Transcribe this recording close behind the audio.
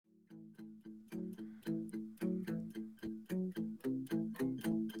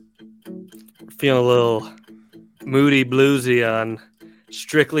Feeling a little moody bluesy on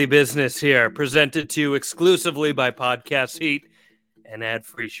Strictly Business here, presented to you exclusively by Podcast Heat and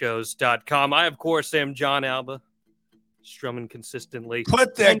adfreeshows.com. I, of course, am John Alba, strumming consistently.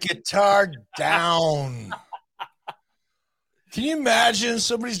 Put that guitar down. Can you imagine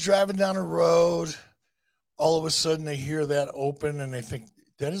somebody's driving down a road, all of a sudden they hear that open and they think,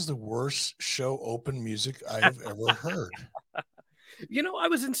 that is the worst show open music I have ever heard. You know, I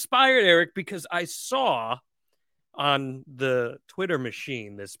was inspired, Eric, because I saw on the Twitter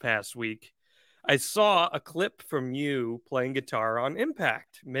machine this past week, I saw a clip from you playing guitar on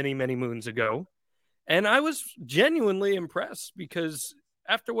Impact many, many moons ago. And I was genuinely impressed because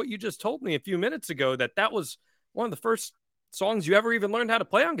after what you just told me a few minutes ago, that was one of the first songs you ever even learned how to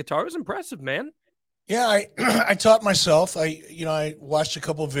play on guitar. It was impressive, man. Yeah, I taught myself. I watched a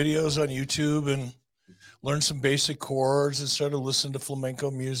couple of videos on YouTube and learned some basic chords and started listening to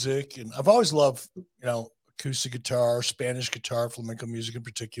flamenco music. And I've always loved, acoustic guitar, Spanish guitar, flamenco music in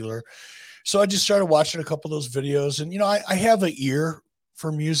particular. So I just started watching a couple of those videos. And, I have an ear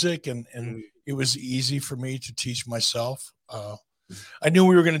for music and it was easy for me to teach myself. I knew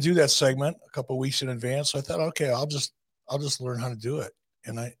we were going to do that segment a couple of weeks in advance. So I thought, okay, I'll just learn how to do it.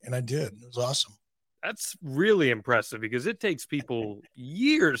 And I did. It was awesome. That's really impressive because it takes people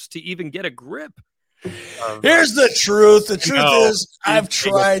years to even get a grip. Here's the truth. The truth is I've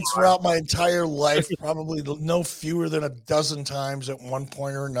tried throughout my entire life, probably no fewer than a dozen times at one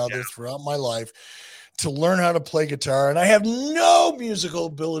point or another throughout my life to learn how to play guitar. And I have no musical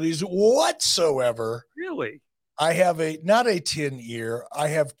abilities whatsoever. Really? I have not a tin ear. I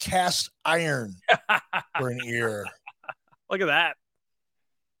have cast iron for an ear. Look at that.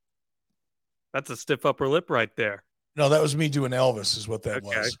 That's a stiff upper lip right there. No, that was me doing Elvis is what that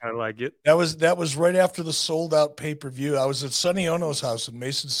was. I like it. That was right after the sold out pay-per-view. I was at Sonny Ono's house in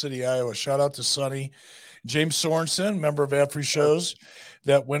Mason City, Iowa. Shout out to Sonny. James Sorensen, member of Ad Free Shows,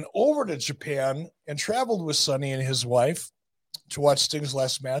 that went over to Japan and traveled with Sonny and his wife to watch Sting's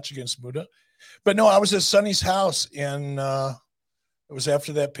last match against Muta. But no, I was at Sonny's house and it was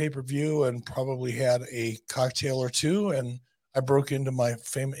after that pay-per-view and probably had a cocktail or two and I broke into my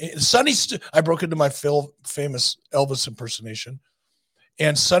famous Elvis impersonation,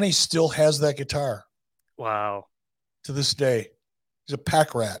 and Sonny still has that guitar. Wow! To this day, he's a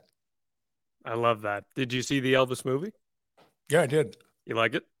pack rat. I love that. Did you see the Elvis movie? Yeah, I did. You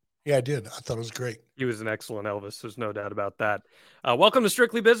like it? Yeah, I did. I thought it was great. He was an excellent Elvis. There's no doubt about that. Welcome to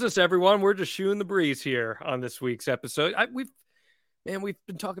Strictly Business, everyone. We're just shooting the breeze here on this week's episode. We've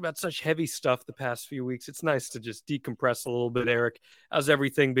been talking about such heavy stuff the past few weeks. It's nice to just decompress a little bit, Eric. How's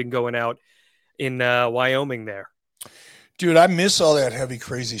everything been going out in Wyoming there? Dude, I miss all that heavy,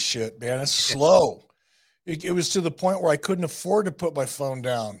 crazy shit, man. It's slow. It was to the point where I couldn't afford to put my phone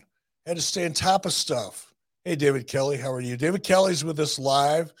down. I had to stay on top of stuff. Hey, David Kelly, how are you? David Kelly's with us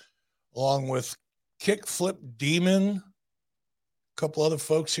live, along with Kickflip Demon. A couple other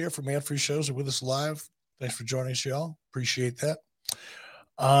folks here from Ad Free Shows are with us live. Thanks for joining us, y'all. Appreciate that.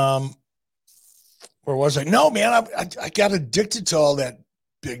 Where was I? No, man, I got addicted to all that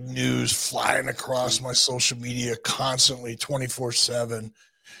big news flying across my social media constantly 24/7 and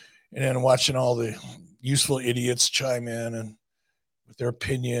then watching all the useful idiots chime in and with their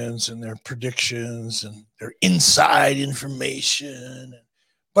opinions and their predictions and their inside information.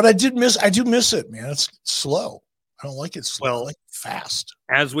 But I do miss it, man. It's slow. I don't like it slow. I like it fast.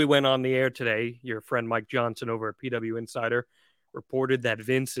 As we went on the air today, your friend Mike Johnson over at PW Insider reported that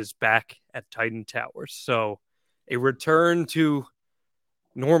Vince is back at Titan Towers. So a return to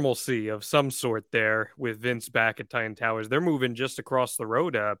normalcy of some sort there with Vince back at Titan Towers. They're moving just across the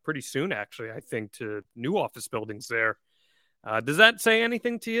road pretty soon, actually, I think, to new office buildings there. Does that say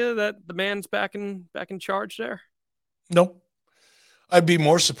anything to you that the man's back in charge there? Nope. I'd be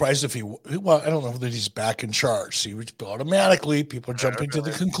more surprised if I don't know that he's back in charge. See, automatically people are jumping to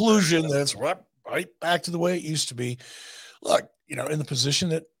the conclusion that it's right back to the way it used to be. Look, in the position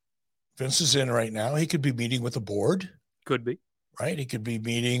that Vince is in right now, he could be meeting with the board. Could be. Right? He could be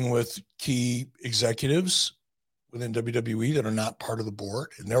meeting with key executives within WWE that are not part of the board,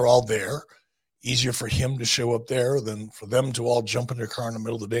 and they're all there. Easier for him to show up there than for them to all jump in their car in the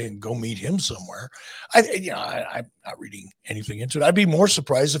middle of the day and go meet him somewhere. I'm not reading anything into it. I'd be more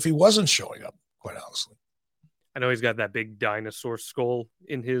surprised if he wasn't showing up, quite honestly. I know he's got that big dinosaur skull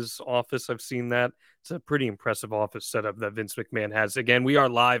in his office. I've seen that. It's a pretty impressive office setup that Vince McMahon has. Again, we are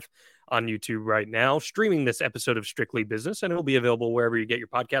live on YouTube right now, streaming this episode of Strictly Business, and it'll be available wherever you get your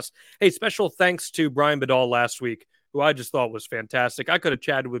podcasts. Hey, special thanks to Brian Bedall last week who I just thought was fantastic. I could have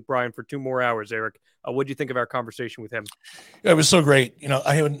chatted with Brian for 2 more hours, Eric. What do you think of our conversation with him? Yeah, it was so great.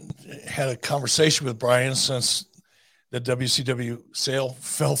 I haven't had a conversation with Brian since the WCW sale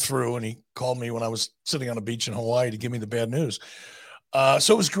fell through, and he called me when I was sitting on a beach in Hawaii to give me the bad news.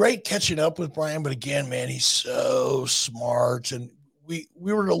 So it was great catching up with Brian, but again, man, he's so smart, and we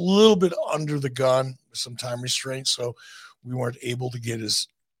were a little bit under the gun with some time restraints, so we weren't able to get as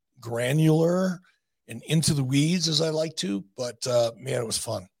granular and into the weeds as I like to, but man, it was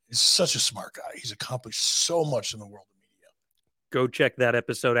fun. He's such a smart guy. He's accomplished so much in the world of media. Go check that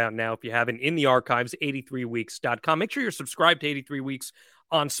episode out now if you haven't, in the archives, 83weeks.com. Make sure you're subscribed to 83 Weeks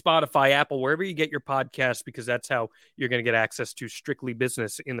on Spotify, Apple, wherever you get your podcasts, because that's how you're going to get access to Strictly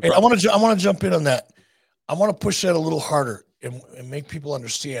Business in the. Hey, I want to jump in on that. I want to push that a little harder and make people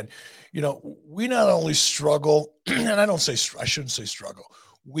understand. We not only struggle, and I shouldn't say struggle.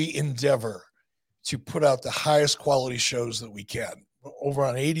 We endeavor to put out the highest quality shows that we can over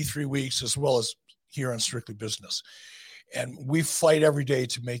on 83 Weeks, as well as here on Strictly Business. And we fight every day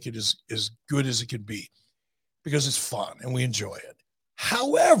to make it as good as it can be, because it's fun and we enjoy it.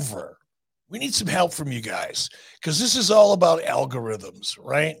 However, we need some help from you guys, because this is all about algorithms,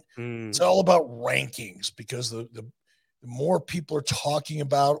 right? It's all about rankings, because the more people are talking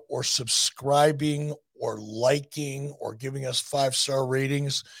about or subscribing or liking or giving us 5-star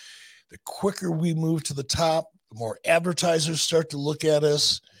ratings, the quicker we move to the top, the more advertisers start to look at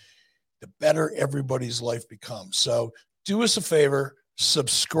us, the better everybody's life becomes. So do us a favor,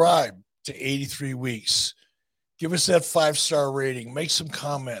 subscribe to 83 Weeks. Give us that 5-star rating. Make some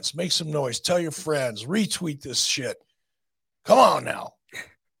comments. Make some noise. Tell your friends. Retweet this shit. Come on now.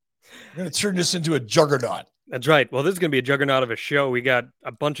 We're going to turn this into a juggernaut. That's right. Well, this is going to be a juggernaut of a show. We got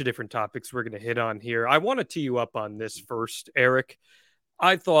a bunch of different topics we're going to hit on here. I want to tee you up on this first, Eric.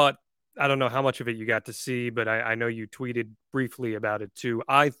 I don't know how much of it you got to see, but I know you tweeted briefly about it too.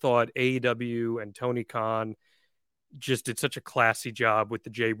 I thought AEW and Tony Khan just did such a classy job with the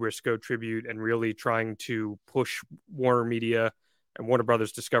Jay Briscoe tribute, and really trying to push Warner Media and Warner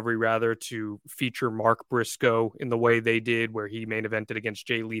Brothers Discovery, rather, to feature Mark Briscoe in the way they did, where he main evented against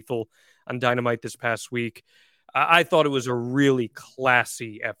Jay Lethal on Dynamite this past week. I thought it was a really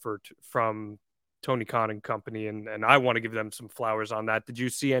classy effort from Tony Khan and company, and I want to give them some flowers on that. Did you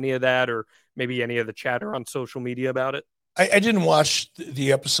see any of that, or maybe any of the chatter on social media about it? I didn't watch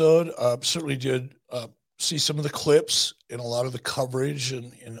the episode. Certainly did see some of the clips and a lot of the coverage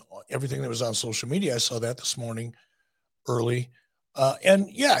and everything that was on social media. I saw that this morning early. And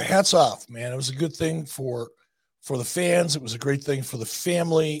yeah, hats off, man. It was a good thing for the fans. It was a great thing for the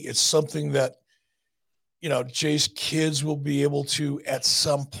family. It's something that, Jay's kids will be able to, at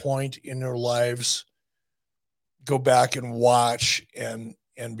some point in their lives, go back and watch and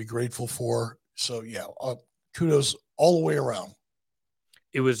be grateful for. So yeah, kudos all the way around.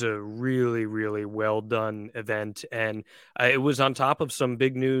 It was a really, really well done event. And it was on top of some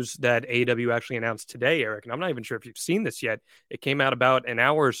big news that AEW actually announced today, Eric. And I'm not even sure if you've seen this yet. It came out about an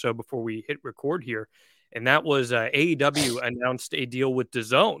hour or so before we hit record here. And that was AEW announced a deal with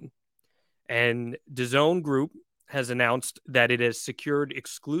DAZN. And DAZN Group has announced that it has secured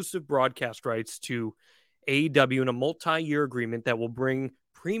exclusive broadcast rights to AEW in a multi-year agreement that will bring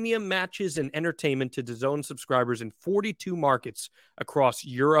premium matches and entertainment to DAZN subscribers in 42 markets across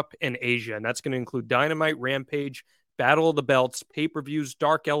Europe and Asia. And that's going to include Dynamite, Rampage, Battle of the Belts, pay-per-views,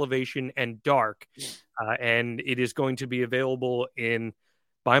 Dark Elevation, and Dark. And it is going to be available in,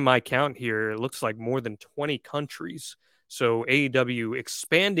 by my count here, it looks like more than 20 countries. So AEW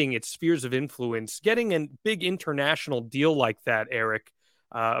expanding its spheres of influence, getting a big international deal like that, Eric,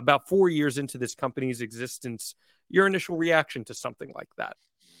 about 4 years into this company's existence. Your initial reaction to something like that?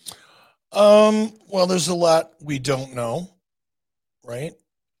 Well, there's a lot we don't know, right?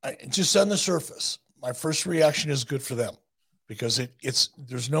 Just on the surface, my first reaction is good for them, because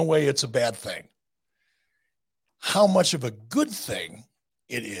there's no way it's a bad thing. How much of a good thing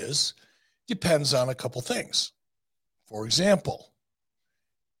it is depends on a couple things. For example,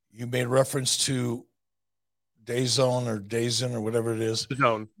 you made reference to DAZN or whatever it is.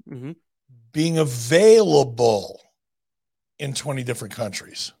 DAZN. Mm-hmm. Being available in 20 different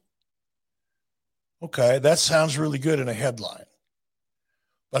countries. Okay, that sounds really good in a headline.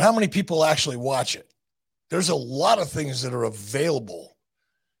 But how many people actually watch it? There's a lot of things that are available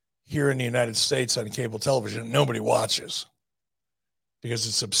here in the United States on cable television nobody watches, because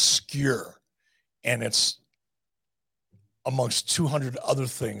it's obscure and it's amongst 200 other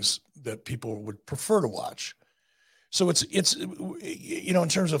things that people would prefer to watch. So it's in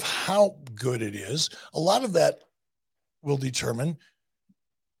terms of how good it is, a lot of that will determine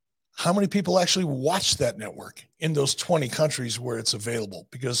how many people actually watch that network in those 20 countries where it's available?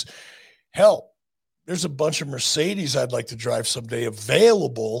 Because hell, there's a bunch of Mercedes I'd like to drive someday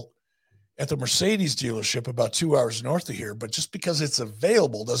available at the Mercedes dealership about 2 hours north of here. But just because it's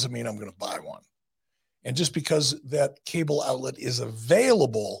available doesn't mean I'm going to buy one. And just because that cable outlet is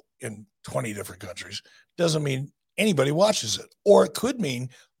available in 20 different countries doesn't mean anybody watches it. Or it could mean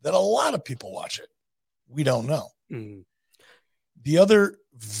that a lot of people watch it. We don't know. Mm-hmm. The other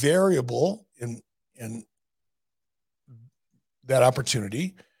variable in that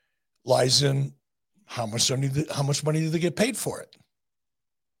opportunity lies in how much money do they get paid for it?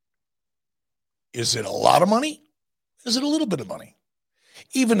 Is it a lot of money? Is it a little bit of money?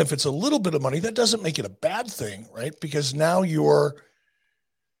 Even if it's a little bit of money, that doesn't make it a bad thing, right? Because now you're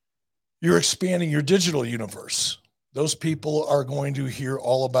expanding your digital universe. Those people are going to hear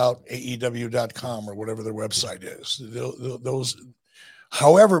all about AEW.com or whatever their website is. Those,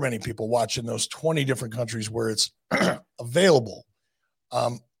 however many people watch in those 20 different countries where it's available,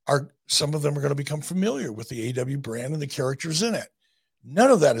 some of them are going to become familiar with the AEW brand and the characters in it.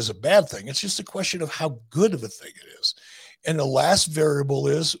 None of that is a bad thing. It's just a question of how good of a thing it is. And the last variable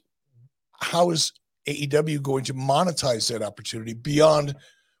is, how is AEW going to monetize that opportunity beyond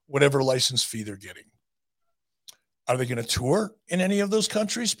whatever license fee they're getting? Are they going to tour in any of those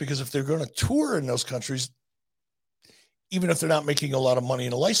countries? Because if they're going to tour in those countries, even if they're not making a lot of money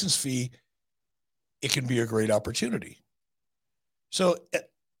in a license fee, it can be a great opportunity. So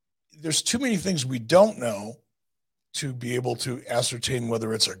there's too many things we don't know to be able to ascertain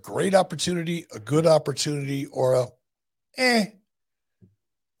whether it's a great opportunity, a good opportunity, or a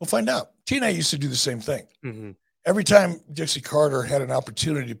we'll find out. TNA used to do the same thing. Mm-hmm. Every time Dixie Carter had an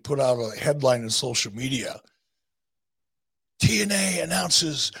opportunity to put out a headline in social media, TNA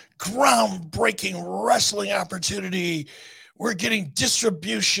announces groundbreaking wrestling opportunity. We're getting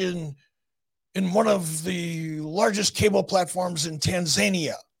distribution in one of the largest cable platforms in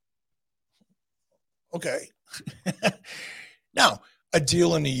Tanzania. Okay. Now, a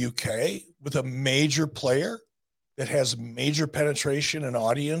deal in the UK with a major player that has major penetration and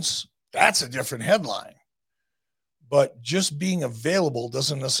audience, that's a different headline. But just being available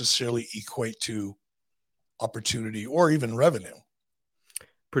doesn't necessarily equate to opportunity or even revenue.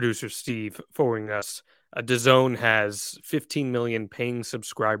 Producer Steve forwarding us, DAZN has 15 million paying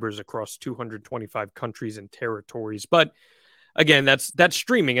subscribers across 225 countries and territories. But again, that's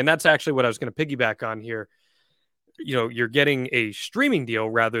streaming, and that's actually what I was going to piggyback on here. You know, you're getting a streaming deal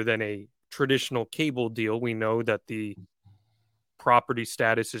rather than a traditional cable deal. We know that the property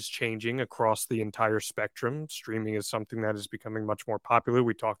status is changing across the entire spectrum. Streaming is something that is becoming much more popular.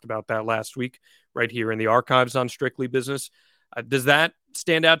 We talked about that last week right here in the archives on Strictly Business. Does that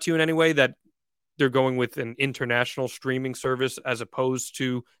stand out to you in any way, that they're going with an international streaming service as opposed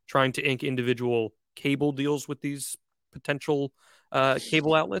to trying to ink individual cable deals with these potential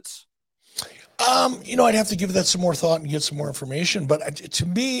cable outlets? I'd have to give that some more thought and get some more information. But to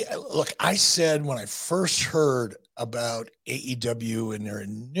me, look, I said when I first heard about AEW and their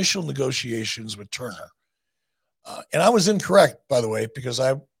initial negotiations with Turner, and I was incorrect, by the way, because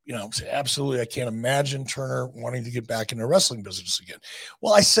absolutely, I can't imagine Turner wanting to get back in the wrestling business again.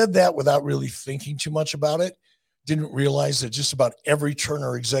 Well, I said that without really thinking too much about it. Didn't realize that just about every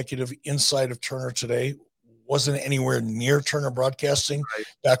Turner executive inside of Turner today wasn't anywhere near Turner Broadcasting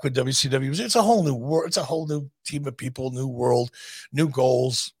back with WCW. It's a whole new world. It's a whole new team of people, new world, new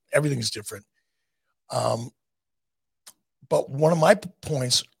goals. Everything's different. But one of my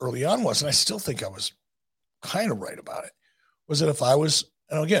points early on was, and I still think I was kind of right about it, was that if I was,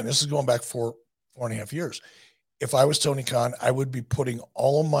 and again, this is going back 4.5 years. If I was Tony Khan, I would be putting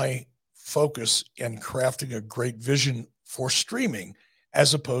all of my focus in crafting a great vision for streaming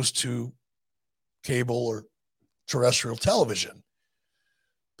as opposed to cable or terrestrial television,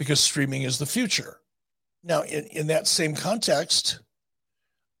 because streaming is the future. Now, in that same context,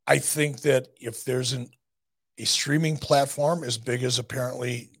 I think that if there's a streaming platform as big as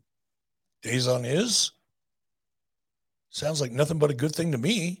apparently DAZN is, sounds like nothing but a good thing to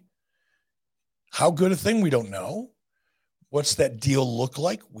me. How good a thing, we don't know. What's that deal look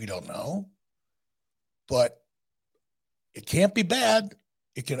like? We don't know. But it can't be bad.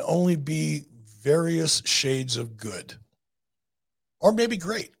 It can only be various shades of good, or maybe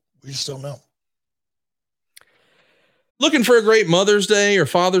great. We just don't know. Looking for a great Mother's Day or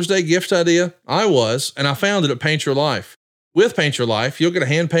Father's Day gift idea? I was, and I found it at Paint Your Life. With Paint Your Life, you'll get a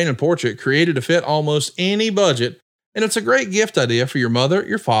hand-painted portrait created to fit almost any budget, and it's a great gift idea for your mother,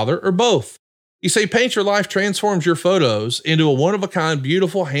 your father, or both. You see, Paint Your Life transforms your photos into a one-of-a-kind,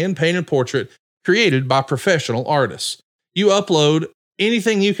 beautiful hand-painted portrait created by professional artists. You upload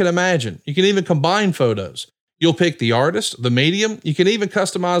anything you can imagine. You can even combine photos. You'll pick the artist, the medium. You can even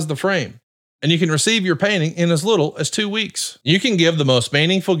customize the frame. And you can receive your painting in as little as 2 weeks. You can give the most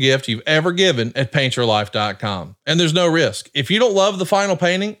meaningful gift you've ever given at paintyourlife.com. And there's no risk. If you don't love the final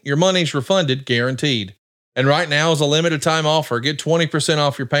painting, your money's refunded, guaranteed. And right now is a limited time offer. Get 20%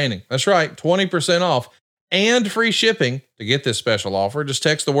 off your painting. That's right, 20% off and free shipping. To get this special offer, just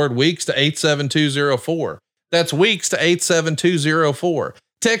text the word weeks to 87204. That's weeks to 87204.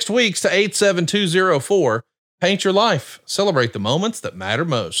 Text weeks to 87204. Paint your life. Celebrate the moments that matter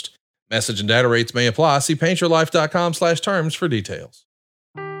most. Message and data rates may apply. See paintyourlife.com/terms for details.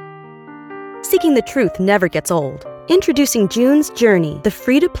 Seeking the truth never gets old. Introducing June's Journey, the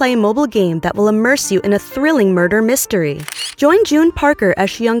free-to-play mobile game that will immerse you in a thrilling murder mystery. Join June Parker as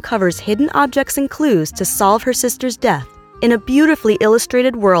she uncovers hidden objects and clues to solve her sister's death in a beautifully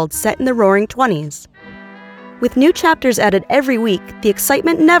illustrated world set in the Roaring '20s. With new chapters added every week, the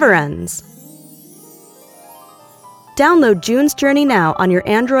excitement never ends. Download June's Journey now on your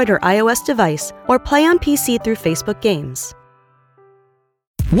Android or iOS device, or play on PC through Facebook Games.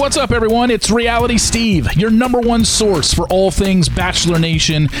 What's up, everyone? It's Reality Steve, your number one source for all things Bachelor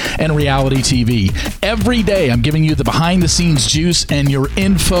Nation and reality TV. Every day, I'm giving you the behind-the-scenes juice and your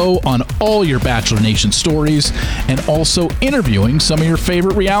info on all your Bachelor Nation stories, and also interviewing some of your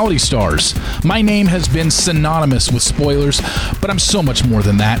favorite reality stars. My name has been synonymous with spoilers, but I'm so much more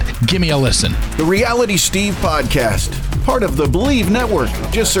than that. Give me a listen. The Reality Steve Podcast, part of the Believe Network.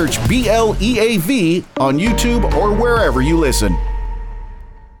 Just search BLEAV on YouTube or wherever you listen.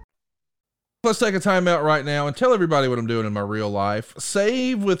 Let's take a time out right now and tell everybody what I'm doing in my real life.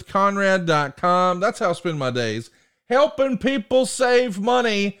 SaveWithConrad.com. That's how I spend my days, helping people save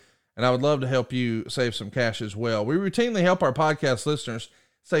money. And I would love to help you save some cash as well. We routinely help our podcast listeners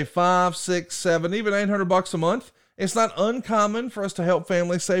save $500, $600, $700, even $800 a month. It's not uncommon for us to help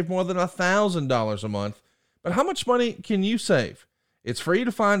families save more than $1,000 a month. But how much money can you save? It's free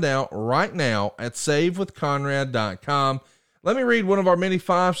to find out right now at SaveWithConrad.com. Let me read one of our many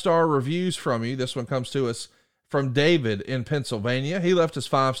 5-star reviews from you. This one comes to us from David in Pennsylvania. He left us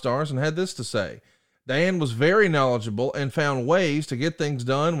 5 stars and had this to say. Dan was very knowledgeable and found ways to get things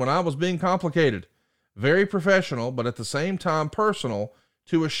done when I was being complicated. Very professional, but at the same time personal,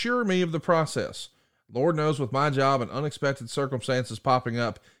 to assure me of the process. Lord knows with my job and unexpected circumstances popping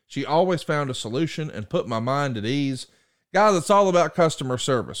up, she always found a solution and put my mind at ease. Guys, it's all about customer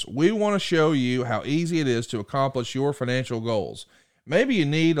service. We want to show you how easy it is to accomplish your financial goals. Maybe you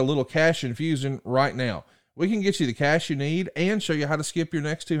need a little cash infusion right now. We can get you the cash you need and show you how to skip your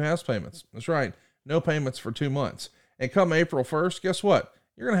next 2 house payments. That's right. No payments for 2 months. And come April 1st, guess what?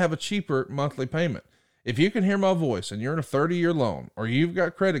 You're going to have a cheaper monthly payment. If you can hear my voice and you're in a 30-year loan or you've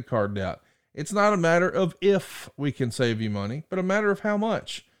got credit card debt, it's not a matter of if we can save you money, but a matter of how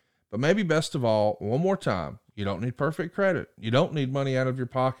much. But maybe best of all, one more time, you don't need perfect credit. You don't need money out of your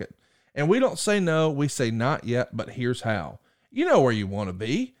pocket. And we don't say no, we say not yet, but here's how. You know where you want to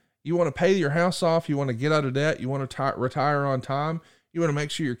be. You want to pay your house off. You want to get out of debt. You want to retire on time. You want to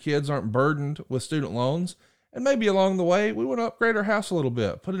make sure your kids aren't burdened with student loans. And maybe along the way, we want to upgrade our house a little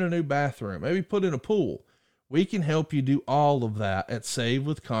bit, put in a new bathroom, maybe put in a pool. We can help you do all of that at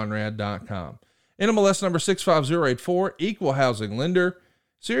SaveWithConrad.com. NMLS number 65084, equal housing lender.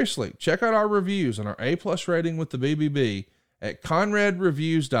 Seriously, check out our reviews and our A+ rating with the BBB at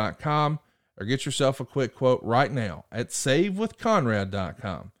ConradReviews.com, or get yourself a quick quote right now at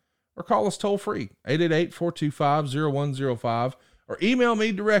SaveWithConrad.com, or call us toll free 888-425-0105, or email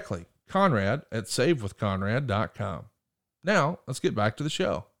me directly, Conrad@SaveWithConrad.com. Now let's get back to the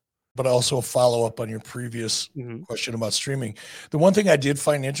show. But also a follow up on your previous question about streaming. The one thing I did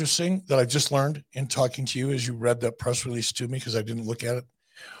find interesting that I just learned in talking to you as you read that press release to me, because I didn't look at it,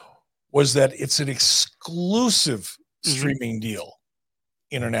 was that it's an exclusive streaming deal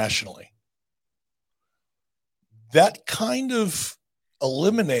internationally. That kind of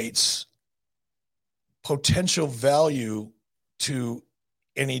eliminates potential value to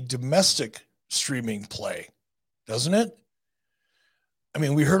any domestic streaming play, doesn't it? I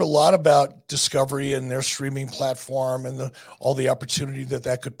mean, we heard a lot about Discovery and their streaming platform and all the opportunity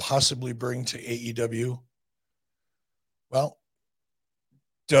that could possibly bring to AEW. Well,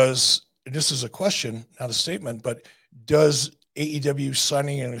 and this is a question, not a statement, but does AEW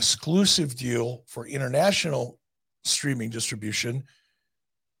signing an exclusive deal for international streaming distribution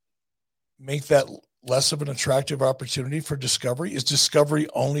make that less of an attractive opportunity for Discovery? Is Discovery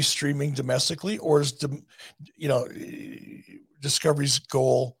only streaming domestically, or is Discovery's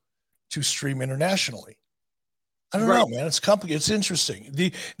goal to stream internationally? I don't know, man. It's complicated. It's interesting.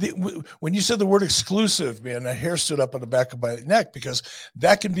 When you said the word exclusive, man, the hair stood up on the back of my neck, because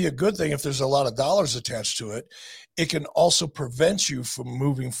that can be a good thing if there's a lot of dollars attached to it. It can also prevent you from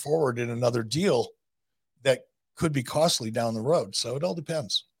moving forward in another deal that could be costly down the road. So it all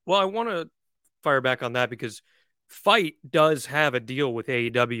depends. Well, I want to fire back on that because Fight does have a deal with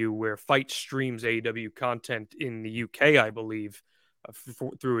AEW where Fight streams AEW content in the UK, I believe,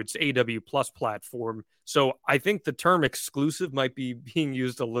 through its AEW Plus platform. So I think the term exclusive might be being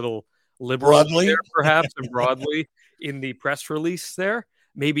used a little liberally there, perhaps, and broadly in the press release there.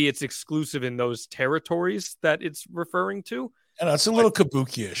 Maybe it's exclusive in those territories that it's referring to. And it's a little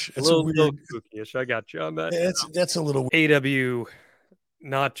kabuki-ish. It's a little kabuki-ish. I got you on that. That's a little AEW,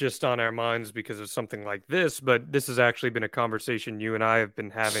 not just on our minds because of something like this, but this has actually been a conversation you and I have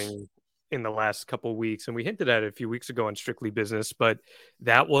been having in the last couple of weeks, and we hinted at it a few weeks ago on Strictly Business, but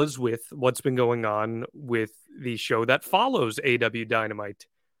that was with what's been going on with the show that follows AEW Dynamite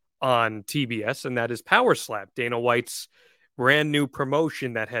on TBS, and that is Power Slap, Dana White's brand new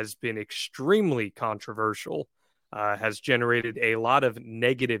promotion that has been extremely controversial, has generated a lot of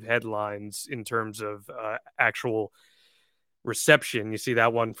negative headlines in terms of actual reception. You see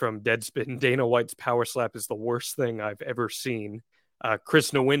that one from Deadspin. Dana White's Power Slap is the worst thing I've ever seen. Chris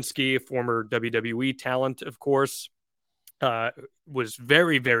Nowinski, former WWE talent, of course, was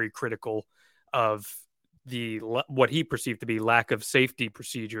very, very critical of what he perceived to be lack of safety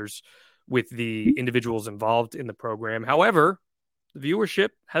procedures with the individuals involved in the program. However, the viewership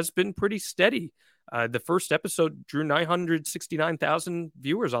has been pretty steady. The first episode drew 969,000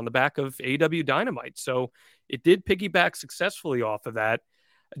 viewers on the back of AEW Dynamite. So it did piggyback successfully off of that.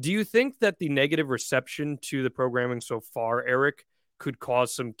 Do you think that the negative reception to the programming so far, Eric, could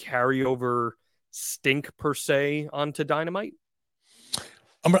cause some carryover stink per se onto Dynamite?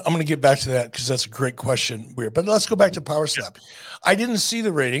 I'm going to get back to that because that's a great question. Weird, but let's go back to Power Slap. I didn't see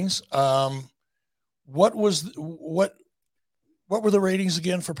the ratings. What were the ratings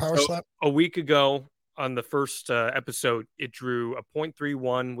again for Power Slap? A week ago on the first episode, it drew a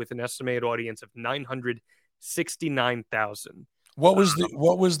 0.31 with an estimated audience of 969,000. What was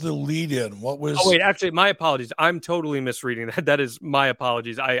the lead in? Oh wait, actually, my apologies. I'm totally misreading that. That is my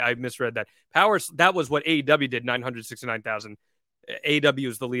apologies. I misread that. That was what AEW did, 969,000. AEW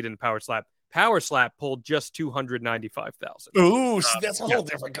is the lead in Power Slap. Power Slap pulled just 295,000. Ooh, that's a whole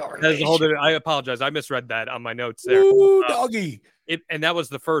different conversation. I apologize. I misread that on my notes there. Ooh, doggy. And that was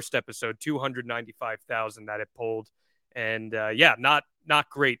the first episode, 295,000 that it pulled. And not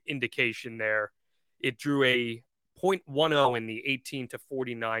great indication there. It drew a 0.10 in the 18 to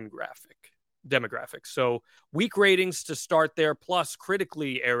 49 demographic. So weak ratings to start there. Plus,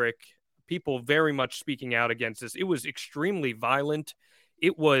 critically, Eric, people very much speaking out against this. It was extremely violent.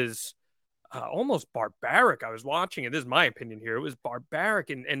 It was almost barbaric. I was watching it. This is my opinion here. It was barbaric.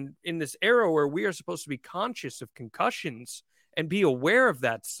 And in this era where we are supposed to be conscious of concussions and be aware of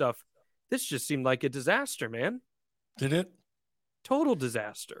that stuff, this just seemed like a disaster, man. Did it? Total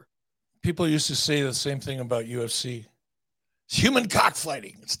disaster. People used to say the same thing about UFC. It's human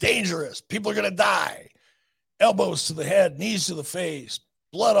cockfighting. It's dangerous. People are going to die. Elbows to the head, knees to the face,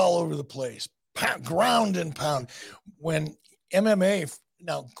 blood all over the place, ground and pound. When MMA,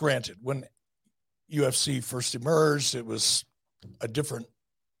 now granted, when UFC first emerged, it was a different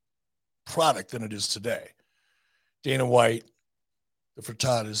product than it is today. Dana White, the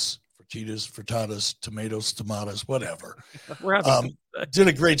frittatas, tomatoes, whatever. Did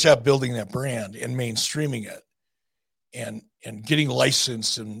a great job building that brand and mainstreaming it and getting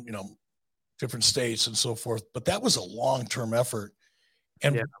licensed in, different states and so forth. But that was a long-term effort.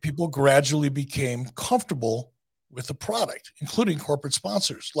 And people gradually became comfortable with the product, including corporate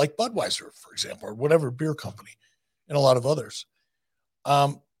sponsors like Budweiser, for example, or whatever beer company, and a lot of others.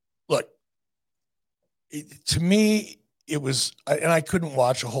 Look, to me, it was, and I couldn't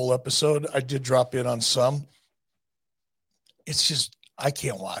watch a whole episode. I did drop in on some. It's just, I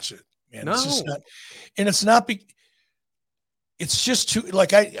can't watch it, man. No. It's just not, and it's not, it's just too,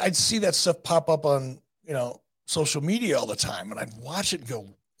 like, I'd see that stuff pop up on, social media all the time, and I'd watch it and go,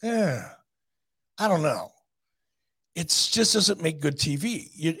 I don't know. It just doesn't make good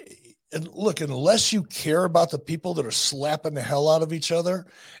TV. And look, unless you care about the people that are slapping the hell out of each other,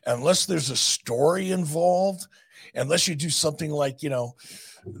 unless there's a story involved, unless you do something like,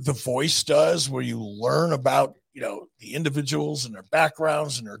 The Voice does, where you learn about, the individuals and their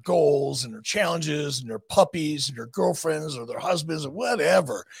backgrounds and their goals and their challenges and their puppies and their girlfriends or their husbands or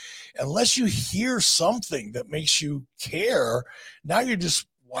whatever, unless you hear something that makes you care, now you're just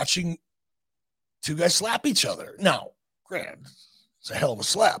watching two guys slap each other. Now, granted, it's a hell of a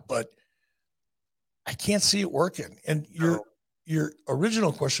slap, but I can't see it working. And your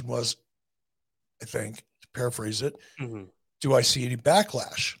original question was, I think, to paraphrase it, do I see any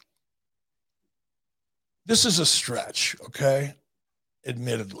backlash? This is a stretch, okay?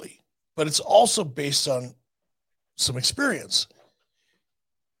 Admittedly, but it's also based on some experience.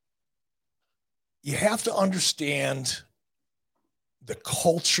 You have to understand the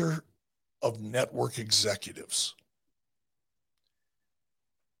culture of network executives.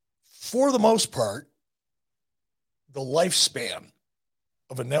 For the most part, the lifespan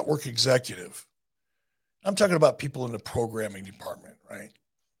of a network executive, I'm talking about people in the programming department, right?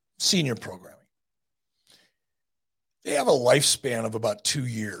 Senior programming. They have a lifespan of about 2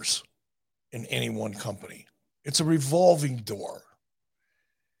 years in any one company. It's a revolving door.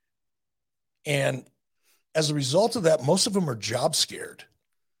 And as a result of that, most of them are job scared.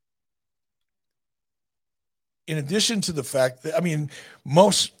 In addition to the fact that, I mean,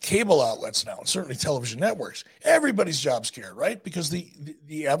 most cable outlets now, and certainly television networks, everybody's job scared, right? Because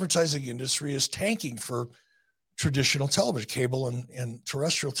the advertising industry is tanking for traditional television, cable and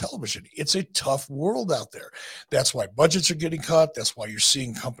terrestrial television. It's a tough world out there. That's why budgets are getting cut. That's why you're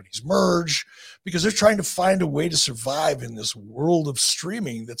seeing companies merge, because they're trying to find a way to survive in this world of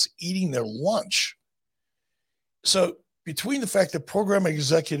streaming that's eating their lunch. So between the fact that programming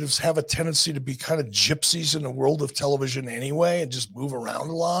executives have a tendency to be kind of gypsies in the world of television anyway and just move around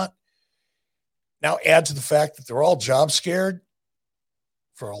a lot, now add to the fact that they're all job scared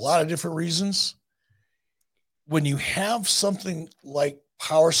for a lot of different reasons. When you have something like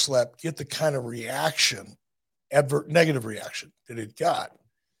Power Slap get the kind of reaction, negative reaction that it got,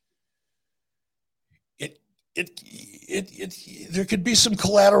 there could be some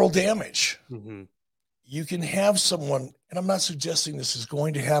collateral damage. Mm-hmm. You can have someone, and I'm not suggesting this is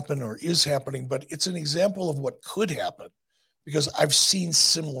going to happen or is happening, but it's an example of what could happen because I've seen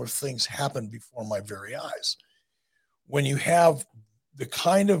similar things happen before my very eyes. When you have the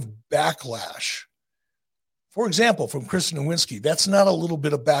kind of backlash, for example, from Chris Nowinski, that's not a little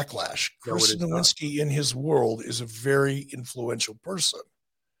bit of backlash. No, Chris Nowinski in his world is a very influential person.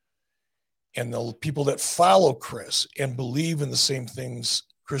 And the people that follow Chris and believe in the same things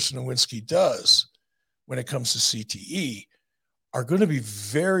Chris Nowinski does when it comes to CTE are going to be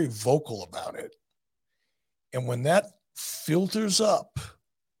very vocal about it. And when that filters up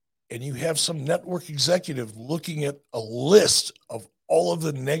and you have some network executive looking at a list of all of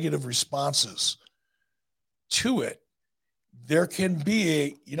the negative responses to it, there can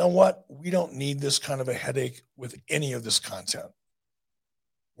be you know what? We don't need this kind of a headache with any of this content.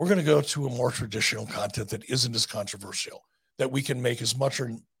 We're going to go to a more traditional content that isn't as controversial, that we can make as much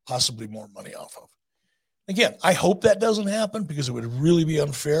or possibly more money off of. Again, I hope that doesn't happen because it would really be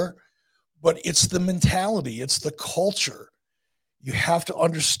unfair, but it's the mentality, it's the culture. You have to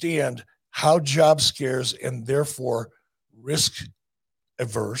understand how job scares and therefore risk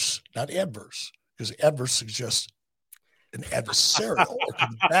averse, not adverse, because adverse suggests an adversarial or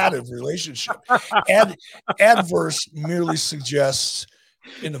combative relationship. Adverse merely suggests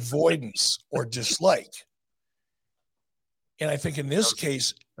an avoidance or dislike. And I think in this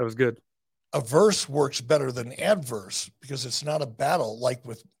case, that was good. Averse works better than adverse because it's not a battle like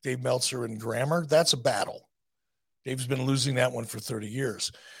with Dave Meltzer and Grammar. That's a battle. Dave's been losing that one for 30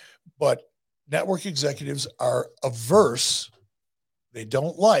 years. But network executives are averse. They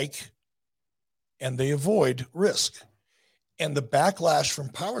don't like and they avoid risk. And the backlash from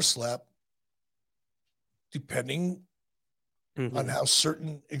Power Slap, depending on how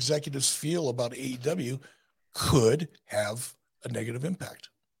certain executives feel about AEW, could have a negative impact.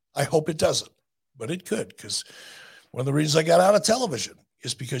 I hope it doesn't, but it could, because one of the reasons I got out of television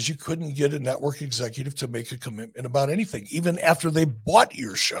is because you couldn't get a network executive to make a commitment about anything, even after they bought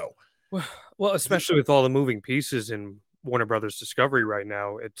your show. Well, especially with all the moving pieces in Warner Brothers Discovery right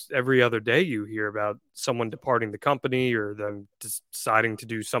now, it's every other day you hear about someone departing the company or them deciding to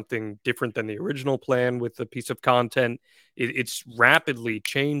do something different than the original plan with a piece of content. It's rapidly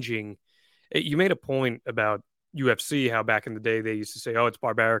changing. You made a point about UFC, how back in the day they used to say, oh, it's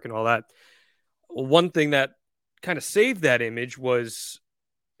barbaric and all that. One thing that kind of saved that image was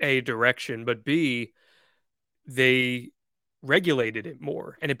A, direction, but B, they regulated it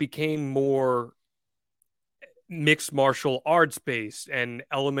more and it became more mixed martial arts based and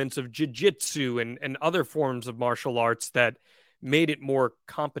elements of jiu-jitsu and other forms of martial arts that made it more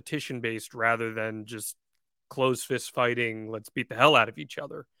competition based rather than just closed fist fighting, let's beat the hell out of each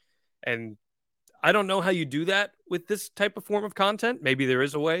other. And I don't know how you do that with this type of form of content. Maybe there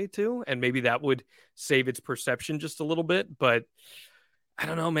is a way to, and maybe that would save its perception just a little bit, but I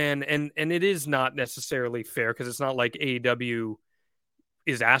don't know, man. And it is not necessarily fair because it's not like AEW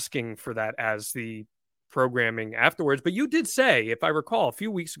is asking for that as the programming afterwards. But you did say, if I recall, a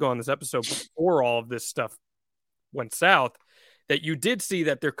few weeks ago on this episode, before all of this stuff went south, that you did see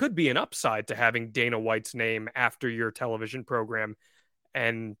that there could be an upside to having Dana White's name after your television program,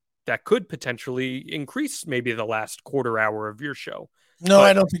 and that could potentially increase maybe the last quarter hour of your show. No,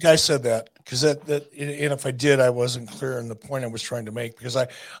 I don't think I said that, because and if I did, I wasn't clear in the point I was trying to make, because I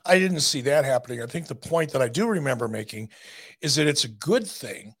didn't see that happening. I think the point that I do remember making is that it's a good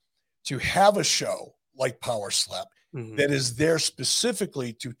thing to have a show like Power Slap that is there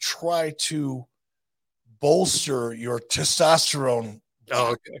specifically to try to bolster your testosterone.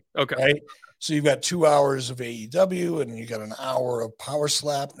 Oh, okay. Right? So you've got 2 hours of AEW and you got an hour of Power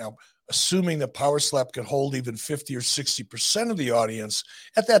Slap. Now, assuming that Power Slap could hold even 50 or 60% of the audience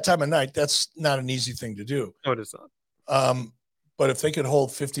at that time of night, that's not an easy thing to do. No, it is not. But if they could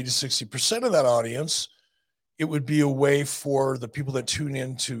hold 50 to 60% of that audience, it would be a way for the people that tune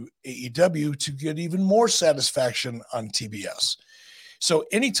into AEW to get even more satisfaction on TBS. So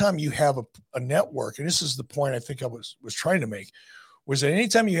anytime you have a network, and this is the point I think I was trying to make, was that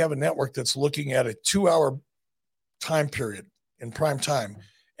anytime you have a network that's looking at a 2 hour time period in prime time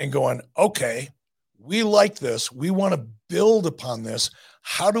and going, okay, we like this, we want to build upon this.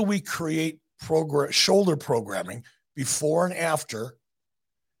 How do we create shoulder programming before and after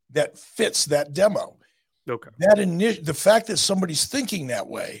that fits that demo? Okay. The fact that somebody's thinking that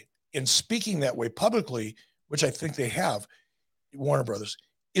way and speaking that way publicly, which I think they have, Warner Brothers,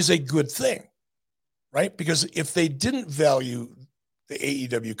 is a good thing, right? Because if they didn't value the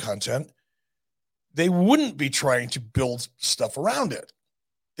AEW content, they wouldn't be trying to build stuff around it.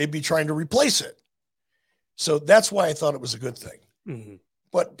 They'd be trying to replace it. So that's why I thought it was a good thing. Mm-hmm.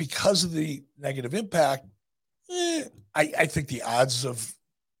 But because of the negative impact, I think the odds of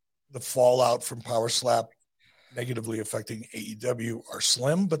the fallout from Power Slap negatively affecting AEW are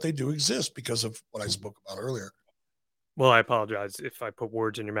slim, but they do exist because of what I spoke about earlier. Well, I apologize if I put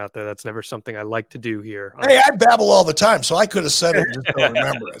words in your mouth there. That's never something I like to do here. Hey, I babble all the time, so I could have said it and just don't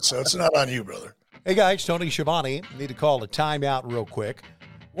remember it. So it's not on you, brother. Hey, guys, Tony Schiavone. Need to call a timeout real quick.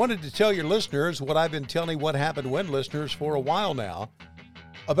 Wanted to tell your listeners what I've been telling What Happened When listeners for a while now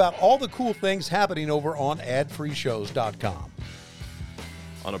about all the cool things happening over on adfreeshows.com.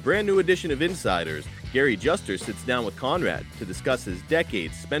 On a brand new edition of Insiders, Gary Juster sits down with Conrad to discuss his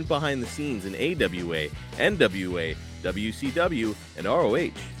decades spent behind the scenes in AWA, NWA, WCW, and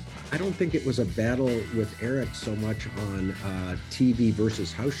ROH. I don't think it was a battle with Eric so much on TV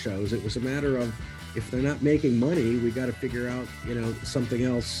versus house shows. It was a matter of, if they're not making money, we got to figure out, something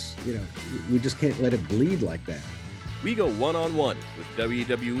else. We just can't let it bleed like that. We go one-on-one with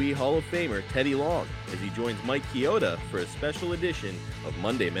WWE Hall of Famer Teddy Long as he joins Mike Chioda for a special edition of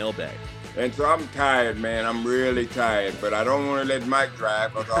Monday Mailbag. And so I'm tired, man. I'm really tired, but I don't want to let Mike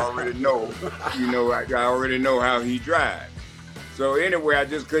drive because I already know, I already know how he drives. So anyway, I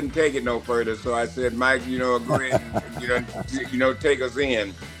just couldn't take it no further. So I said, Mike, go ahead and, take us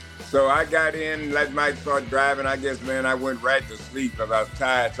in. So I got in, let Mike start driving. I guess, man, I went right to sleep because I was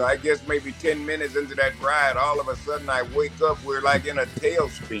tired. So I guess maybe 10 minutes into that ride, all of a sudden I wake up, we're like in a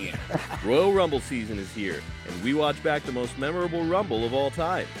tailspin. Royal Rumble season is here, and we watch back the most memorable Rumble of all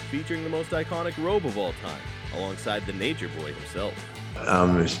time, featuring the most iconic robe of all time, alongside the Nature Boy himself.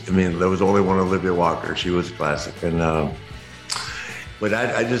 There was only one Olivia Walker. She was classic. And but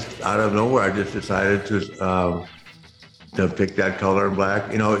I just, out of nowhere, I just decided to pick that color in black.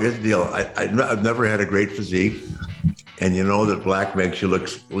 Here's the deal. I've never had a great physique, and that black makes you look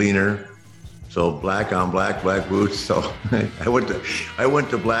leaner. So black on black, black boots. So I went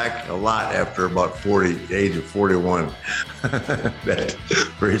to black a lot after about age of 41. That's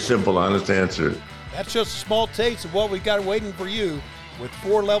very simple, honest answer. That's just a small taste of what we got waiting for you. With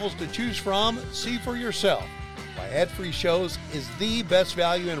 4 levels to choose from, see for yourself why Ad-Free Shows is the best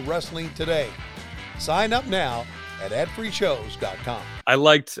value in wrestling today. Sign up now at adfreeshows.com. I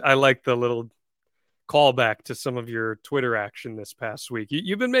liked the little callback to some of your Twitter action this past week.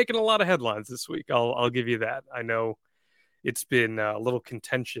 You've been making a lot of headlines this week. I'll give you that. I know it's been a little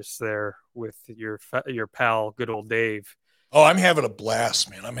contentious there with your pal, good old Dave. Oh, I'm having a blast,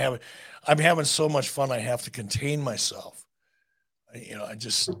 man. I'm having so much fun. I have to contain myself. I'm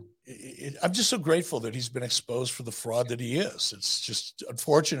just so grateful that he's been exposed for the fraud that he is. It's just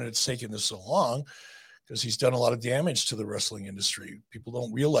unfortunate it's taken this so long, because he's done a lot of damage to the wrestling industry. People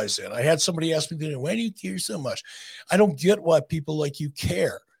don't realize that. I had somebody ask me, why do you care so much? I don't get why people like you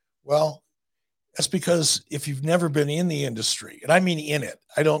care. Well, that's because if you've never been in the industry, and I mean in it,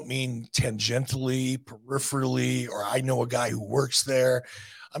 I don't mean tangentially, peripherally, or I know a guy who works there.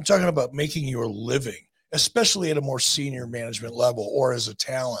 I'm talking about making your living especially at a more senior management level or as a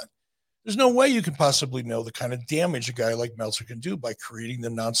talent. There's no way you can possibly know the kind of damage a guy like Meltzer can do by creating the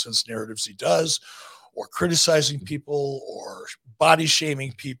nonsense narratives he does, or criticizing people, or body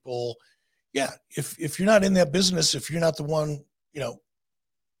shaming people. Yeah, if you're not in that business, if you're not the one,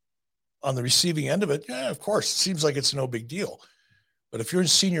 on the receiving end of it, yeah, of course, it seems like it's no big deal. But if you're in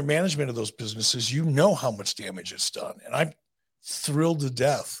senior management of those businesses, you know how much damage it's done. And I'm thrilled to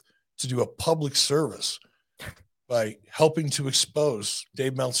death to do a public service by helping to expose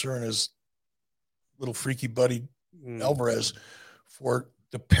Dave Meltzer and his little freaky buddy Alvarez for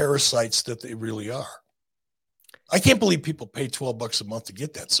the parasites that they really are. I can't believe people pay $12 a month to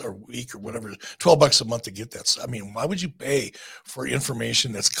get that, or a week or whatever, $12 a month to get that. I mean, why would you pay for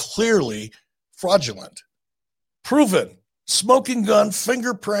information that's clearly fraudulent, proven, smoking gun,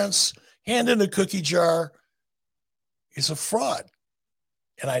 fingerprints, hand in a cookie jar? It's a fraud.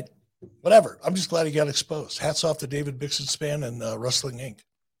 And whatever. I'm just glad he got exposed. Hats off to David Bixenspan and Wrestling Inc.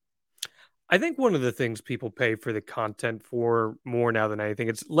 I think one of the things people pay for the content for more now than anything,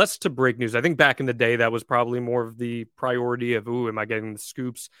 it's less to break news. I think back in the day, that was probably more of the priority of, am I getting the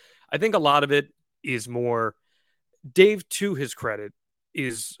scoops? I think a lot of it is more, Dave, to his credit,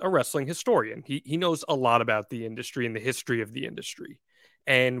 is a wrestling historian. He knows a lot about the industry and the history of the industry.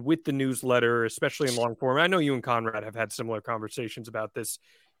 And with the newsletter, especially in long form, I know you and Conrad have had similar conversations about this.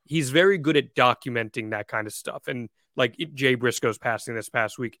 He's very good at documenting that kind of stuff. And like Jay Briscoe's passing this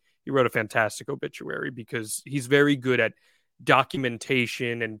past week, he wrote a fantastic obituary because he's very good at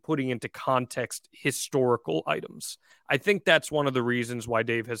documentation and putting into context historical items. I think that's one of the reasons why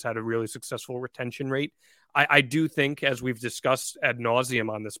Dave has had a really successful retention rate. I do think, as we've discussed ad nauseum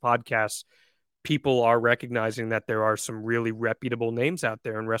on this podcast, people are recognizing that there are some really reputable names out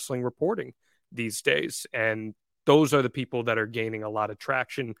there in wrestling reporting these days. And those are the people that are gaining a lot of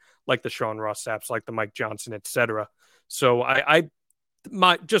traction, like the Sean Ross Sapps, like the Mike Johnson, etc. So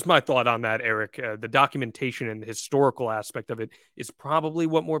my thought on that, Eric, the documentation and the historical aspect of it is probably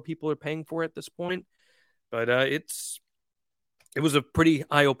what more people are paying for at this point. But it was a pretty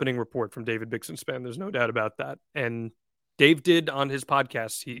eye-opening report from David Bixenspan. There's no doubt about that. And Dave did on his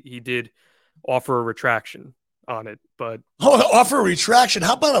podcast, he did offer a retraction on it, but offer a retraction.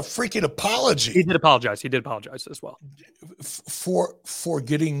 How about a freaking apology? He did apologize. He did apologize as well for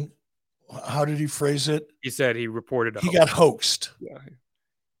getting. How did he phrase it? He said he reported he got hoaxed. Yeah.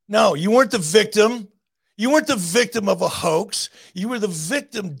 No, you weren't the victim. You weren't the victim of a hoax. You were the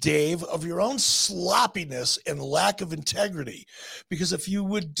victim, Dave, of your own sloppiness and lack of integrity. Because if you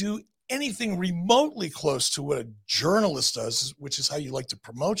would do anything remotely close to what a journalist does, which is how you like to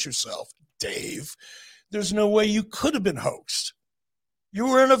promote yourself, Dave, there's no way you could have been hoaxed. You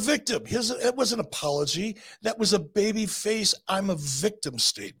weren't a victim. It was an apology. That was a baby face, I'm a victim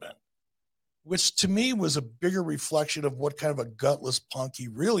statement, which to me was a bigger reflection of what kind of a gutless punk he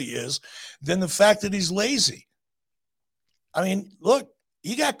really is than the fact that he's lazy. I mean, look,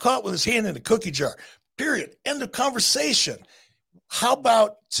 he got caught with his hand in a cookie jar, period. End of conversation. How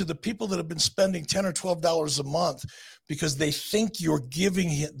about to the people that have been spending $10 or $12 a month because they think you're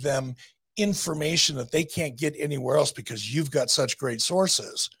giving them information that they can't get anywhere else because you've got such great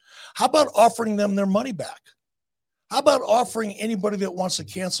sources? How about offering them their money back? How about offering anybody that wants to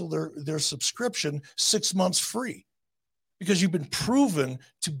cancel their subscription 6 months free because you've been proven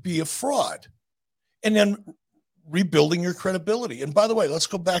to be a fraud, and then rebuilding your credibility? And by the way, let's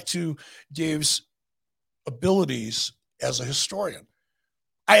go back to Dave's abilities as a historian.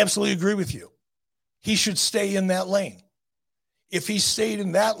 I absolutely agree with you. He should stay in that lane. If he stayed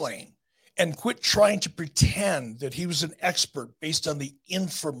in that lane and quit trying to pretend that he was an expert based on the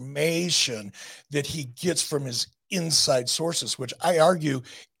information that he gets from his inside sources, which I argue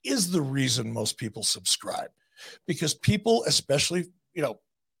is the reason most people subscribe, because people, especially,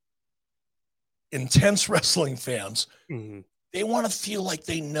 intense wrestling fans, they want to feel like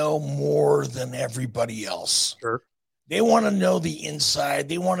they know more than everybody else. Sure. They want to know the inside.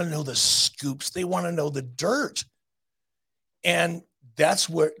 They want to know the scoops. They want to know the dirt. And that's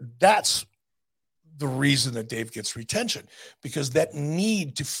the reason that Dave gets retention, because that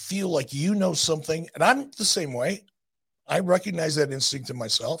need to feel like you know something. And I'm the same way. I recognize that instinct in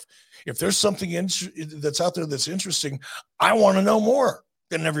myself. If there's something that's out there that's interesting, I want to know more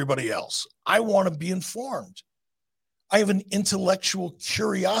than everybody else. I want to be informed. I have an intellectual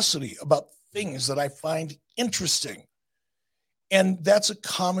curiosity about things that I find interesting. And that's a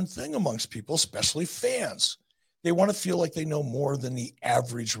common thing amongst people, especially fans. They want to feel like they know more than the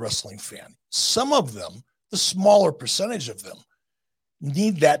average wrestling fan. Some of them, the smaller percentage of them,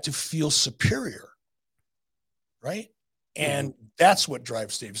 need that to feel superior, right? And that's what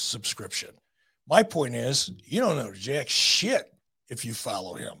drives Dave's subscription. My point is, you don't know jack shit if you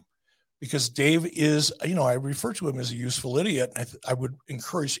follow him, because Dave is, I refer to him as a useful idiot. And I would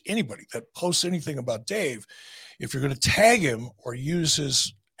encourage anybody that posts anything about Dave, if you're going to tag him or use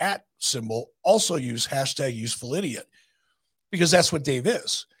his @ symbol, also use hashtag useful idiot, because that's what Dave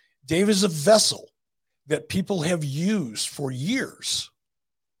is. Dave is a vessel that people have used for years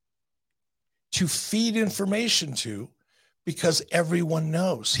to feed information to, because everyone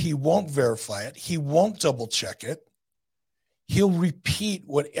knows he won't verify it. He won't double check it. He'll repeat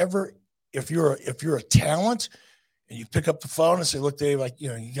whatever. If you're a talent and you pick up the phone and say, look, Dave,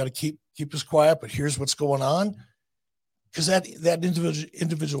 you got to keep this quiet, but here's what's going on. Because that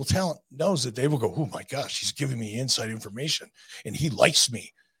individual talent knows that Dave will go, oh my gosh, he's giving me inside information and he likes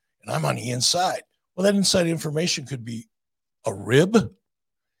me and I'm on the inside. Well, that inside information could be a rib.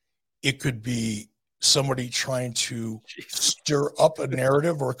 It could be somebody trying to stir up a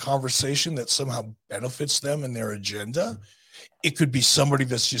narrative or a conversation that somehow benefits them in their agenda. It could be somebody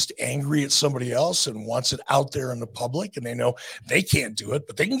that's just angry at somebody else and wants it out there in the public, and they know they can't do it,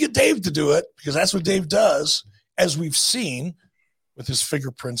 but they can get Dave to do it, because that's what Dave does, as we've seen with his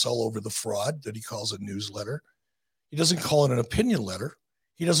fingerprints all over the fraud that he calls a newsletter. He doesn't call it an opinion letter.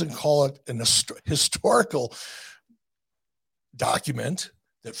 He doesn't call it an historical document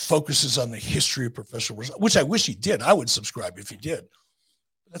that focuses on the history of professional wrestling, which I wish he did. I would subscribe if he did.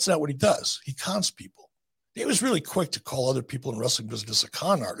 But that's not what he does. He cons people. He was really quick to call other people in wrestling business a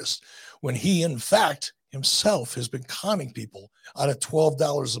con artist, when he, in fact, himself has been conning people out of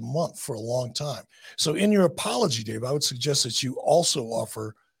 $12 a month for a long time. So in your apology, Dave, I would suggest that you also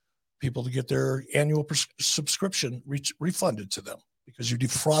offer people to get their annual subscription refunded to them, because you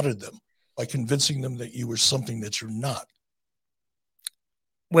defrauded them by convincing them that you were something that you're not.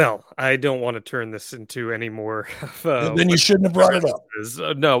 Well, I don't want to turn this into any more. Then you shouldn't have brought it up.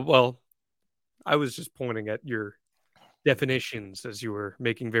 No, well, I was just pointing at your definitions, as you were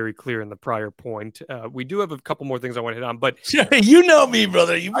making very clear in the prior point. We do have a couple more things I want to hit on, but you know me,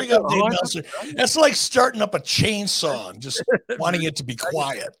 brother. You bring up Dave Meltzer. That's like starting up a chainsaw and just wanting it to be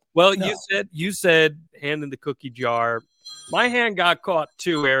quiet. Well, no. you said hand in the cookie jar. My hand got caught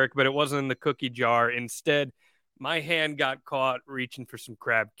too, Eric, but it wasn't in the cookie jar. Instead, my hand got caught reaching for some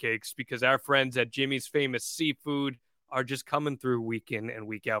crab cakes, because our friends at Jimmy's Famous Seafood are just coming through week in and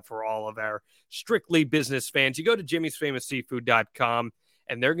week out for all of our strictly business fans. You go to jimmysfamousseafood.com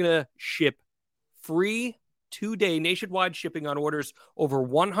and they're going to ship free 2-day nationwide shipping on orders over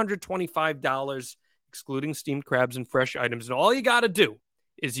 $125, excluding steamed crabs and fresh items. And all you got to do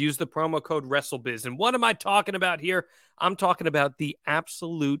is use the promo code WrestleBiz. And what am I talking about here? I'm talking about the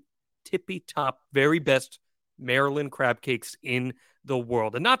absolute tippy top, very best Maryland crab cakes in the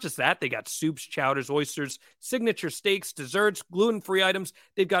world. And not just that, they got soups, chowders, oysters, signature steaks, desserts, gluten-free items.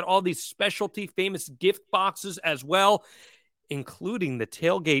 They've got all these specialty famous gift boxes as well, including the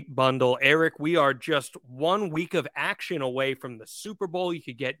tailgate bundle. Eric, we are just 1 week of action away from the Super Bowl. You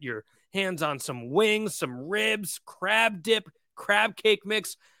could get your hands on some wings, some ribs, crab dip, crab cake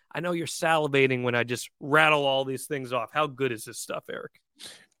mix. I know you're salivating when I just rattle all these things off. How good is this stuff, Eric?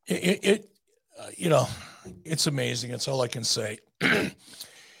 It's amazing. It's all I can say.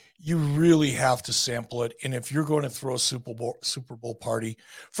 You really have to sample it. And if you're going to throw a Super Bowl party,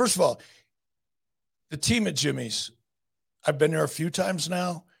 first of all, the team at Jimmy's, I've been there a few times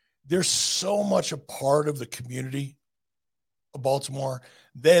now. They're so much a part of the community of Baltimore.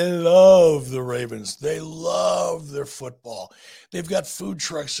 They love the Ravens. They love their football. They've got food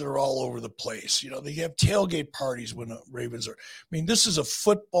trucks that are all over the place. They have tailgate parties when the Ravens are. This is a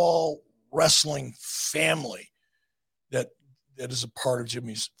football wrestling family that is a part of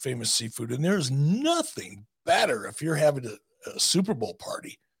Jimmy's Famous Seafood. And there's nothing better if you're having a Super Bowl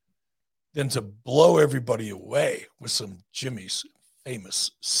party than to blow everybody away with some Jimmy's Famous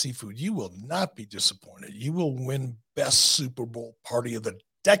Seafood. You will not be disappointed. You will win best Super Bowl party of the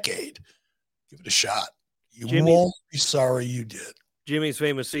decade. Give it a shot. You won't be sorry you did.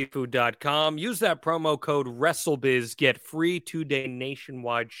 Jimmy'sFamousSeafood.com. Use that promo code WrestleBiz. Get free 2-day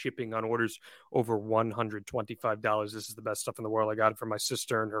nationwide shipping on orders over $125. This is the best stuff in the world. I got it for my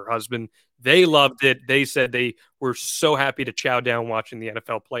sister and her husband. They loved it. They said they were so happy to chow down watching the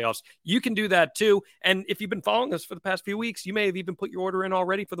NFL playoffs. You can do that too. And if you've been following us for the past few weeks, you may have even put your order in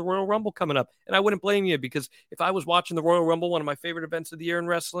already for the Royal Rumble coming up. And I wouldn't blame you, because if I was watching the Royal Rumble, one of my favorite events of the year in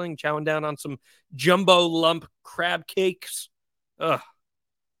wrestling, chowing down on some jumbo lump crab cakes,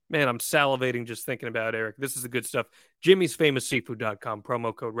 man, I'm salivating just thinking about it, Eric. This is the good stuff. Jimmy'sFamousSeafood.com,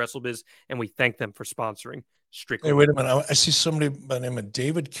 promo code WrestleBiz, and we thank them for sponsoring Strictly. Hey, wait a minute. I see somebody by the name of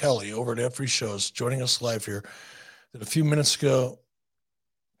David Kelly over at Every Shows joining us live here that a few minutes ago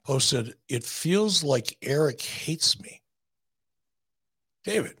posted, "It feels like Eric hates me."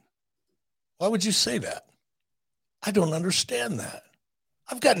 David, why would you say that? I don't understand that.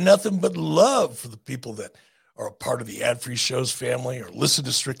 I've got nothing but love for the people that are a part of the Ad Free Shows family or listen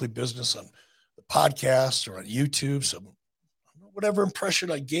to Strictly Business on the podcast or on YouTube. So whatever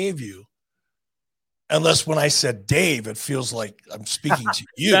impression I gave you, unless when I said Dave, it feels like I'm speaking to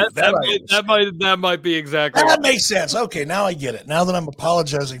you. that might be exactly. That makes sense. Okay, now I get it. Now that I'm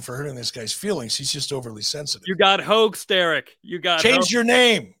apologizing for hurting this guy's feelings, he's just overly sensitive. You got hoaxed, Eric. You got Change your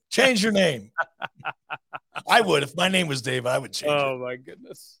name. Change your name. I would. If my name was Dave, I would change it. Oh, my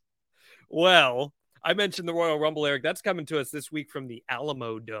goodness. Well, I mentioned the Royal Rumble, Eric. That's coming to us this week from the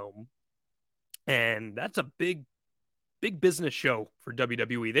Alamo Dome. And that's a big business show for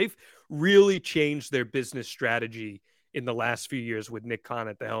WWE. They've really changed their business strategy in the last few years with Nick Khan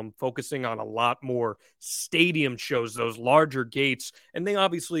at the helm, focusing on a lot more stadium shows, those larger gates. And they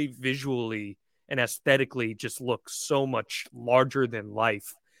obviously visually and aesthetically just look so much larger than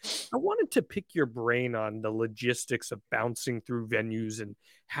life. I wanted to pick your brain on the logistics of bouncing through venues and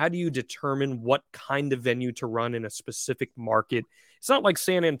how do you determine what kind of venue to run in a specific market. It's not like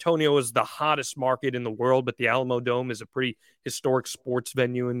San Antonio is the hottest market in the world, but the Alamo Dome is a pretty historic sports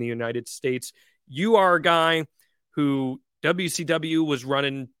venue in the United States. You are a guy who WCW was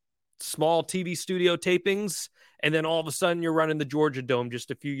running small TV studio tapings, and then all of a sudden you're running the Georgia Dome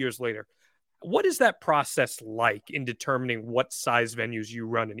just a few years later. What is that process like in determining what size venues you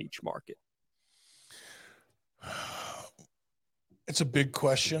run in each market? It's a big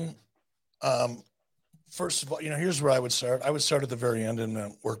question. First of all, here's where I would start. I would start at the very end and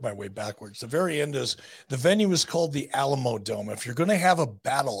then work my way backwards. The very end is the venue is called the Alamo Dome. If you're going to have a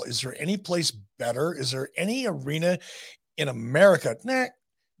battle, is there any place better? Is there any arena in America,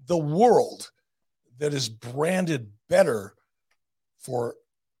 the world, that is branded better for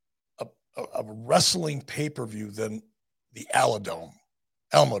a wrestling pay-per-view than the Alamo Dome?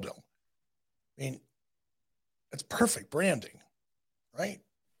 I mean, it's perfect branding, right?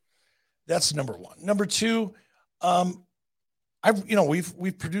 That's number one. Number two,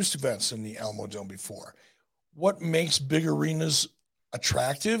 we've produced events in the Alamo Dome before. What makes big arenas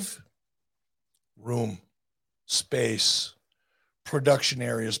attractive? Room, space, production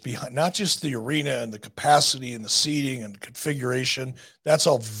areas behind, not just the arena and the capacity and the seating and the configuration. That's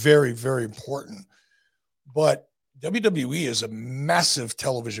all very, very important. But WWE is a massive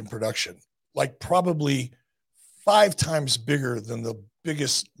television production, like probably 5 times bigger than the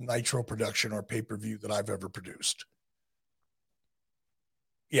biggest Nitro production or pay-per-view that I've ever produced.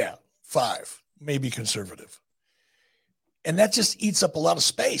 Yeah, 5, maybe conservative. And that just eats up a lot of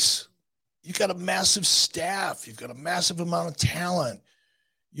space. You've got a massive staff. You've got a massive amount of talent.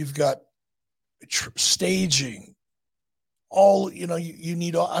 You've got staging. You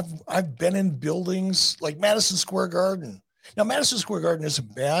need all. I've been in buildings like Madison Square Garden. Now, Madison Square Garden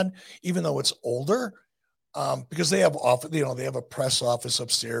isn't bad, even though it's older, because they have they have a press office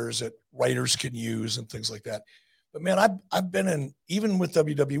upstairs that writers can use and things like that. But man, I've been in, even with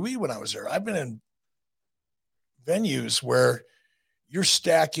WWE when I was there, I've been in venues where you're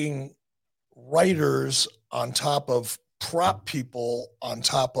stacking writers on top of prop people on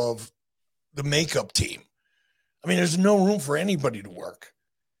top of the makeup team. I mean, there's no room for anybody to work.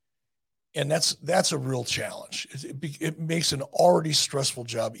 And that's a real challenge. It makes an already stressful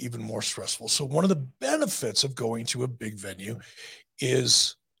job even more stressful. So one of the benefits of going to a big venue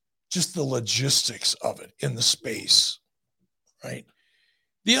is just the logistics of it in the space, right?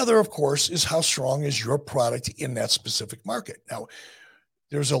 The other, of course, is how strong is your product in that specific market. Now,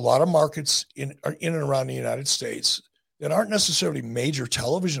 there's a lot of markets in and around the United States that aren't necessarily major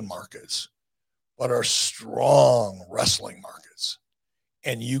television markets, but are strong wrestling markets.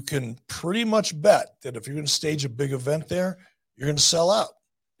 And you can pretty much bet that if you're going to stage a big event there, you're going to sell out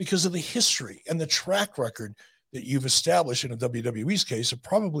because of the history and the track record that you've established in a WWE's case of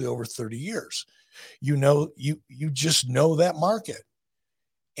probably over 30 years. You just know that market.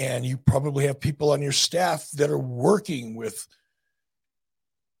 And you probably have people on your staff that are working with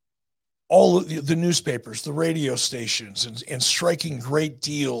all of the newspapers, the radio stations, and striking great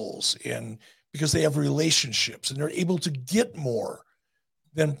deals, and because they have relationships and they're able to get more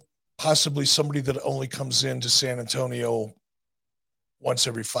than possibly somebody that only comes into San Antonio once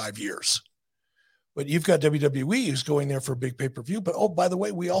every 5 years. But you've got WWE who's going there for a big pay-per-view. But, oh, by the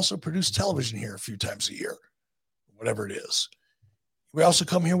way, we also produce television here a few times a year, whatever it is. We also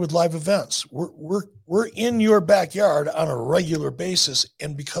come here with live events. We're in your backyard on a regular basis,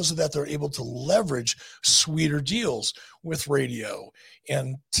 and because of that, they're able to leverage sweeter deals with radio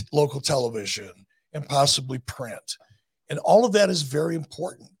and local television and possibly print. And all of that is very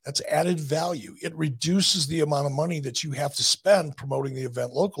important. That's added value. It reduces the amount of money that you have to spend promoting the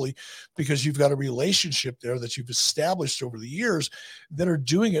event locally because you've got a relationship there that you've established over the years that are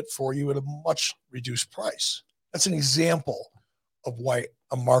doing it for you at a much reduced price. That's an example of why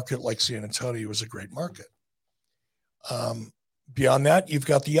a market like San Antonio is a great market. Beyond that, you've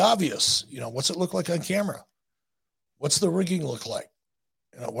got the obvious. What's it look like on camera? What's the rigging look like?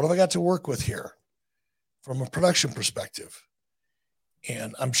 What have I got to work with here from a production perspective?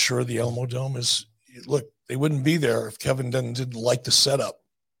 And I'm sure the Alamo Dome they wouldn't be there if Kevin didn't like the setup.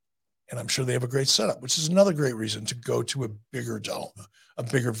 And I'm sure they have a great setup, which is another great reason to go to a bigger dome, a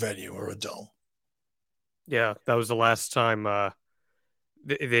bigger venue or a dome. Yeah, that was the last time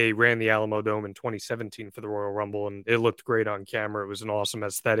they ran the Alamo Dome in 2017 for the Royal Rumble, and it looked great on camera. It was an awesome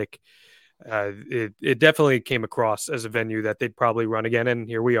aesthetic. It definitely came across as a venue that they'd probably run again, and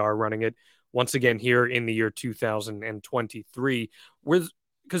here we are running it once again here in the year 2023.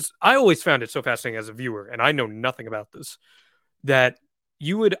 Because I always found it so fascinating as a viewer, and I know nothing about this, that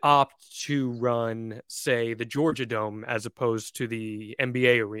you would opt to run, say, the Georgia Dome as opposed to the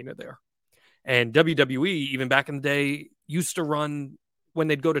NBA arena there. And WWE, even back in the day, used to run, when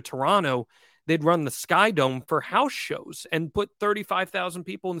they'd go to Toronto, they'd run the Sky Dome for house shows and put 35,000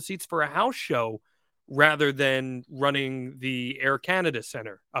 people in the seats for a house show rather than running the Air Canada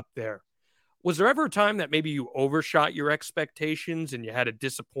Center up there. Was there ever a time that maybe you overshot your expectations and you had a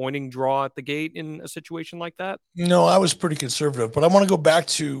disappointing draw at the gate in a situation like that? No, I was pretty conservative, but I want to go back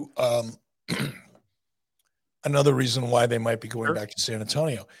to another reason why they might be going back to San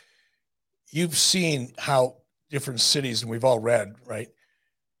Antonio. You've seen how different cities, and we've all read, right,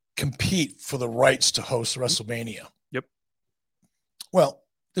 compete for the rights to host WrestleMania. Yep. Well,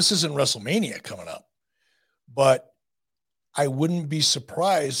 this isn't WrestleMania coming up, but I wouldn't be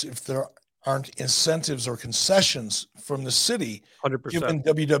surprised if there aren't incentives or concessions from the city. 100%. Given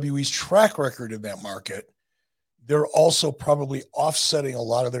WWE's track record in that market, they're also probably offsetting a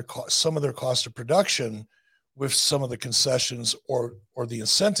lot of some of their cost of production with some of the concessions or the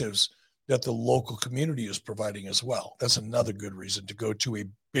incentives that the local community is providing as well. That's another good reason to go to a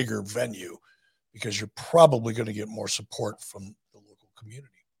bigger venue, because you're probably going to get more support from the local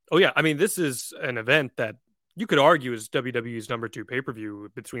community. Oh yeah. I mean, this is an event that you could argue is WWE's number 2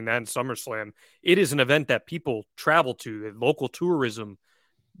 pay-per-view. Between that and SummerSlam, it is an event that people travel to. The local tourism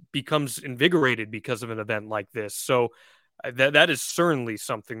becomes invigorated because of an event like this. So that is certainly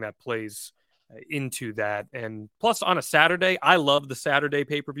something that plays into that. And plus, on a Saturday, I love the Saturday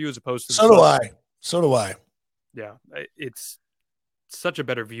pay-per-view as opposed to So do I. Yeah, it's such a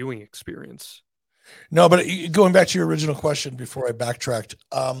better viewing experience. No, but going back to your original question before I backtracked,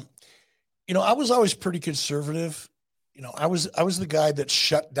 I was always pretty conservative. I was the guy that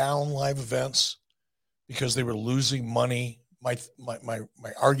shut down live events because they were losing money. My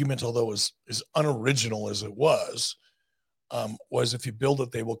argument, although as unoriginal as it was if you build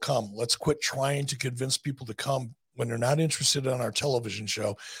it, they will come. Let's quit trying to convince people to come when they're not interested in our television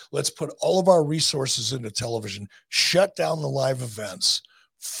show. Let's put all of our resources into television, shut down the live events,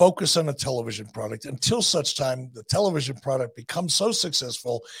 focus on a television product until such time the television product becomes so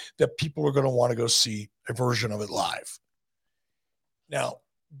successful that people are going to want to go see a version of it live. Now,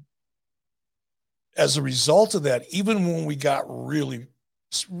 as a result of that, even when we got really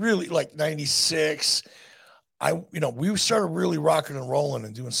like 96, we started really rocking and rolling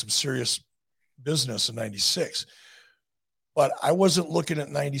and doing some serious business in 96. But I wasn't looking at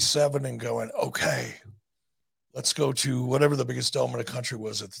 97 and going, okay, let's go to whatever the biggest dome in the country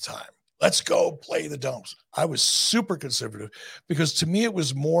was at the time. Let's go play the domes. I was super conservative because to me, it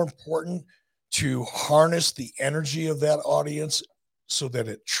was more important to harness the energy of that audience so that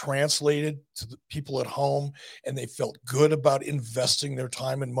it translated to the people at home and they felt good about investing their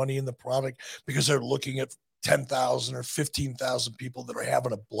time and money in the product because they're looking at 10,000 or 15,000 people that are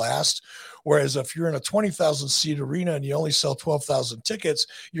having a blast. Whereas if you're in a 20,000 seat arena and you only sell 12,000 tickets,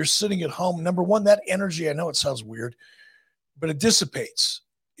 you're sitting at home. Number one, that energy, I know it sounds weird, but it dissipates.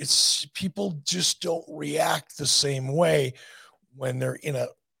 People just don't react the same way when they're in a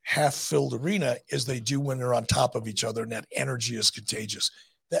half-filled arena as they do when they're on top of each other, and that energy is contagious.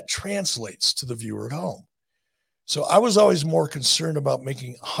 That translates to the viewer at home. So I was always more concerned about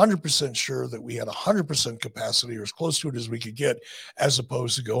making 100% sure that we had 100% capacity or as close to it as we could get, as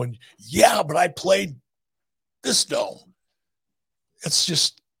opposed to going, yeah, but I played this dome.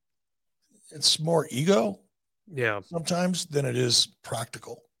 It's more ego. Yeah. Sometimes than it is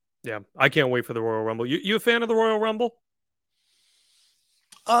practical. Yeah. I can't wait for the Royal Rumble. You a fan of the Royal Rumble?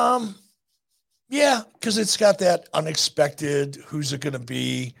 Yeah, because it's got that unexpected, who's it going to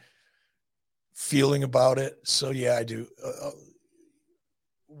be feeling about it. So yeah, I do.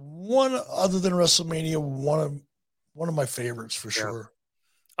 One other than WrestleMania, one of my favorites for sure.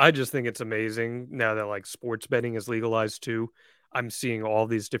 I just think it's amazing now that like sports betting is legalized too. I'm seeing all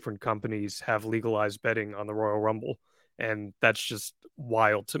these different companies have legalized betting on the Royal Rumble, and that's just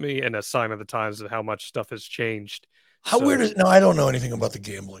wild to me and a sign of the times of how much stuff has changed. How weird is? No, I don't know anything about the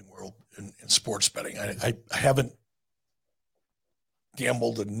gambling world in sports betting. I haven't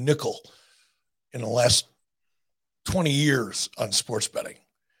gambled a nickel in the last 20 years on sports betting.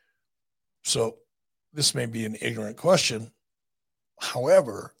 So this may be an ignorant question.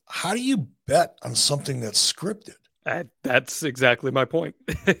 However, how do you bet on something that's scripted? That's exactly my point.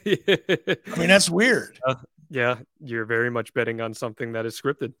 I mean, that's weird. Yeah, you're very much betting on something that is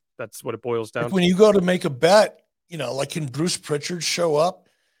scripted. That's what it boils down to. When you go to make a bet, like can Bruce Pritchard show up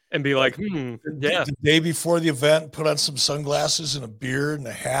and be like, the day before the event, put on some sunglasses and a beard and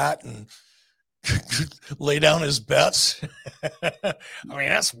a hat and lay down his bets? I mean,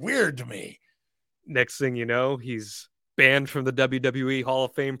 that's weird to me. Next thing you know, he's banned from the WWE Hall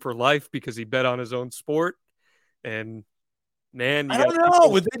of Fame for life because he bet on his own sport. And man, I don't know.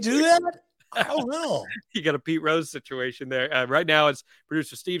 Would they do that? I don't know. You got a Pete Rose situation there. Right now, it's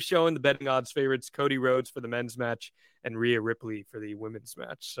producer Steve showing the betting odds favorites: Cody Rhodes for the men's match and Rhea Ripley for the women's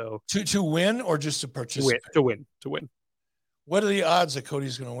match. So to win or just to participate? To win. What are the odds that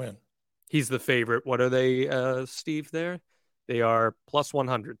Cody's going to win? He's the favorite. What are they, Steve? There, they are plus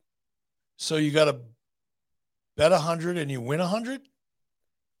 100. So you got to bet 100 and you win 100?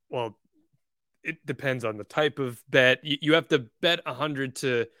 Well, it depends on the type of bet. You have to bet 100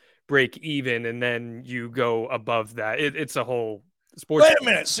 to break even, and then you go above that. It's a whole sports. Wait a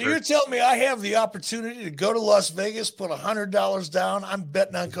minute. So you're telling me I have the opportunity to go to Las Vegas, put $100 down. I'm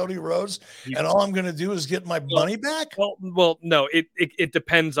betting on Cody Rhodes, and all I'm going to do is get my money back? Well, no. It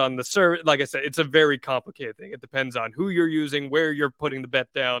depends on the service. Like I said, it's a very complicated thing. It depends on who you're using, where you're putting the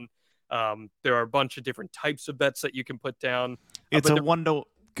bet down. There are a bunch of different types of bets that you can put down. It's a one-to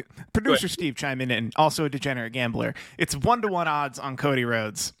producer Steve chiming in, also a degenerate gambler. It's 1-to-1 odds on Cody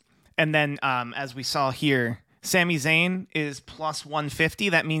Rhodes. And then as we saw here, Sami Zayn is plus 150.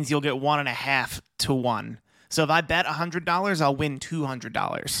 That means you'll get 1.5 to 1. So if I bet $100, I'll win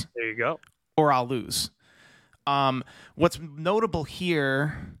 $200. There you go. Or I'll lose. What's notable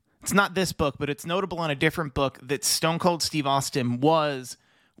here, it's not this book, but it's notable on a different book that Stone Cold Steve Austin was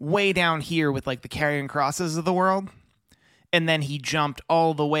way down here with like the Karrion Crosses of the world. And then he jumped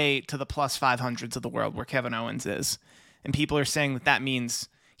all the way to the plus 500s of the world where Kevin Owens is. And people are saying that means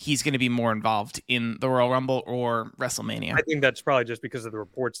he's going to be more involved in the Royal Rumble or WrestleMania. I think that's probably just because of the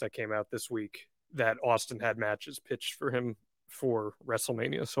reports that came out this week that Austin had matches pitched for him for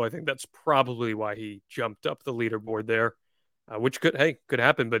WrestleMania. So I think that's probably why he jumped up the leaderboard there, which could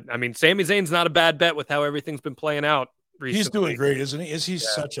happen. But I mean, Sami Zayn's not a bad bet with how everything's been playing out recently. He's doing great, isn't he? He's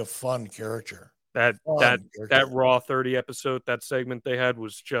such a fun character. That Raw 30 episode, that segment they had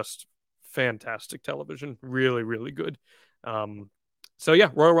was just fantastic television. Really, really good. So yeah,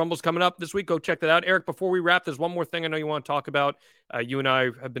 Royal Rumble's coming up this week. Go check that out. Eric, before we wrap, there's one more thing I know you want to talk about. You and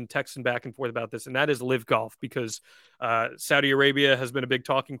I have been texting back and forth about this, and that is Live Golf, because Saudi Arabia has been a big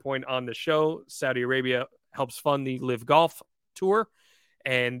talking point on the show. Saudi Arabia helps fund the Live Golf tour,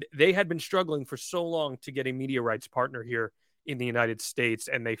 and they had been struggling for so long to get a media rights partner here in the United States,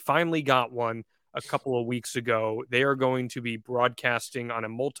 and they finally got one a couple of weeks ago. They are going to be broadcasting on a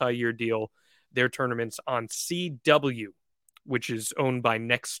multi-year deal their tournaments on CW, which is owned by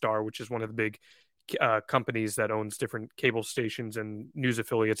Nexstar, which is one of the big companies that owns different cable stations and news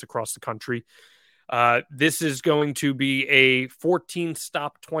affiliates across the country. This is going to be a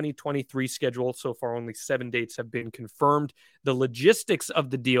 14-stop 2023 schedule. So far, only 7 dates have been confirmed. The logistics of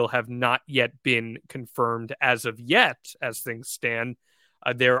the deal have not yet been confirmed as of yet, as things stand.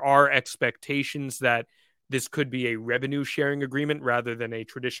 There are expectations that this could be a revenue sharing agreement rather than a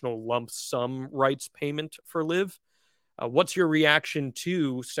traditional lump sum rights payment for Live. What's your reaction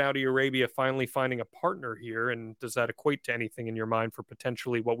to Saudi Arabia finally finding a partner here? And does that equate to anything in your mind for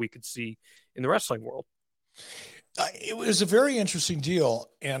potentially what we could see in the wrestling world? It was a very interesting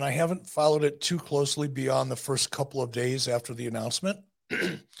deal, and I haven't followed it too closely beyond the first couple of days after the announcement.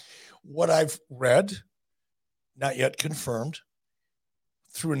 What I've read, not yet confirmed,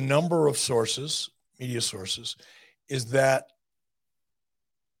 through a number of sources, media sources, is that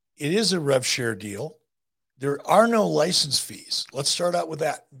it is a rev share deal. There are no license fees. Let's start out with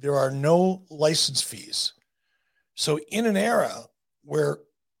that. There are no license fees. So in an era where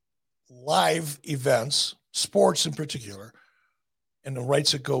live events, sports in particular, and the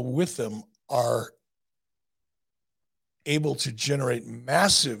rights that go with them are able to generate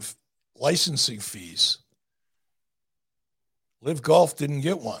massive licensing fees. Live Golf didn't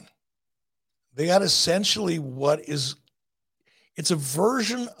get one. They got essentially it's a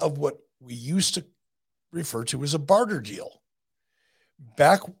version of what we used to refer to as a barter deal.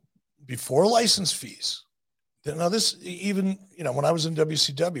 Back before license fees. Now this, even, when I was in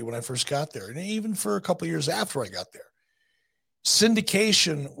WCW, when I first got there, and even for a couple of years after I got there,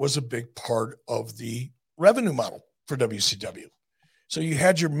 syndication was a big part of the revenue model for WCW. So you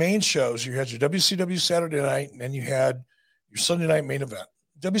had your main shows, you had your WCW Saturday night, and then you had your Sunday night main event.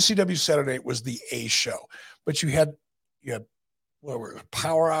 WCW Saturday was the A show, but you had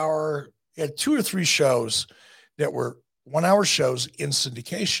Power Hour. You had 2 or 3 shows that were 1-hour shows in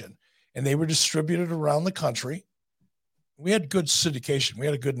syndication, and they were distributed around the country. We had good syndication. We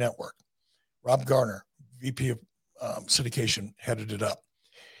had a good network. Rob Garner, VP of syndication, headed it up.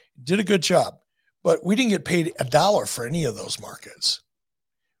 Did a good job, but we didn't get paid $1 for any of those markets.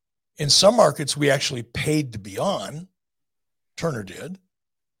 In some markets, we actually paid to be on. Turner did.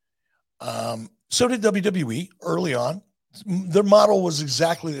 So did WWE early on. Their model was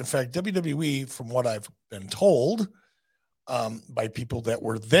exactly, in fact, WWE, from what I've been told by people that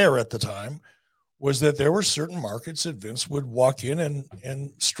were there at the time, was that there were certain markets that Vince would walk in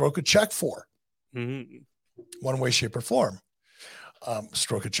and stroke a check for. One way, shape, or form.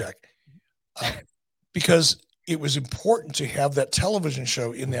 Stroke a check. Because it was important to have that television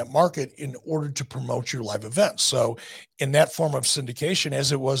show in that market in order to promote your live events. So in that form of syndication,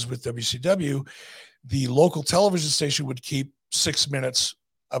 as it was with WCW, the local television station would keep 6 minutes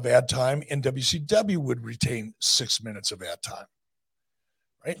of ad time, and WCW would retain 6 minutes of ad time,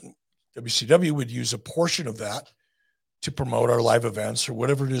 right? WCW would use a portion of that to promote our live events or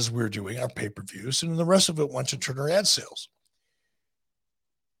whatever it is we're doing, our pay-per-views, and the rest of it went to Turner ad sales.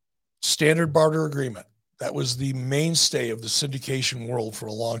 Standard barter agreement. That was the mainstay of the syndication world for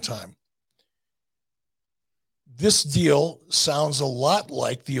a long time. This deal sounds a lot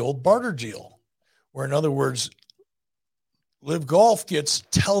like the old barter deal, where, in other words, Live Golf gets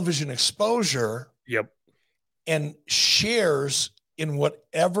television exposure and shares in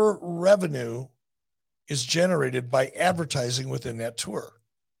whatever revenue is generated by advertising within that tour.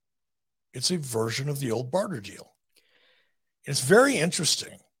 It's a version of the old barter deal. It's very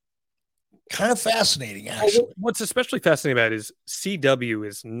interesting. Kind of fascinating, actually. What's especially fascinating about it is CW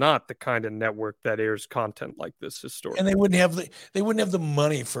is not the kind of network that airs content like this historically. And they wouldn't have the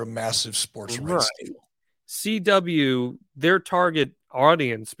money for a massive sports rights deal. CW, their target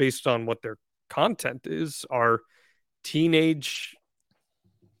audience, based on what their content is, are teenagers,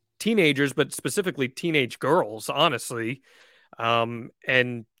 but specifically teenage girls, honestly,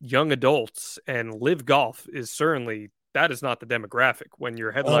 and young adults. And Live Golf is certainly, that is not the demographic when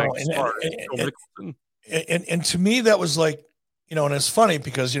you're headlining star. And to me, that was like, and it's funny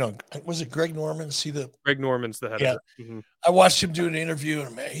because, was it Greg Norman? Greg Norman's the head of it. Mm-hmm. I watched him do an interview,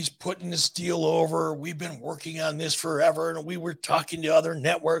 and man, he's putting this deal over. We've been working on this forever, and we were talking to other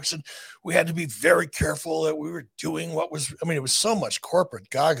networks, and we had to be very careful that we were doing it was so much corporate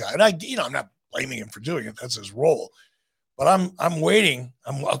gaga. And I'm not blaming him for doing it. That's his role. But I'm waiting.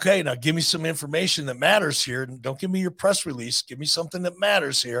 I'm okay. Now give me some information that matters here. Don't give me your press release. Give me something that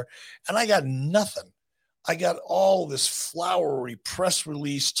matters here. And I got nothing. I got all this flowery press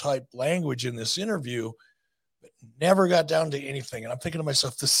release type language in this interview, but never got down to anything. And I'm thinking to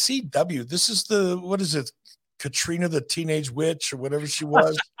myself, the CW, this is what is it? Katrina, the teenage witch, or whatever she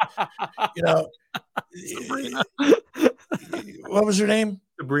was. What was her name?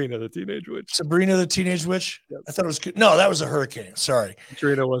 Sabrina, the teenage witch. Sabrina, the teenage witch. Yep. I thought it was good. No, that was a hurricane. Sorry.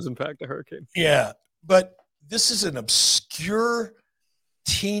 Katrina was in fact a hurricane. Yeah. But this is an obscure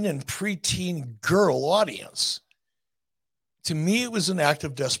teen and preteen girl audience. To me, it was an act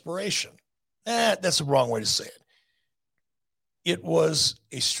of desperation. That's the wrong way to say it. It was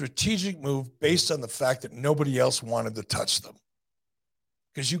a strategic move based on the fact that nobody else wanted to touch them,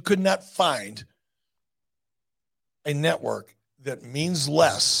 because you could not find a network that means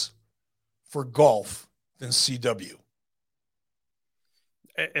less for golf than CW.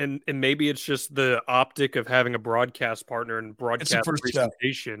 And maybe it's just the optic of having a broadcast partner and broadcast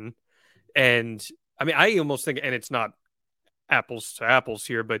presentation. And I mean, I almost think, and it's not apples to apples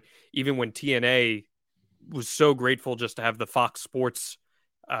here, but even when TNA was so grateful just to have the Fox Sports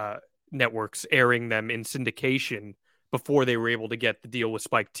networks airing them in syndication before they were able to get the deal with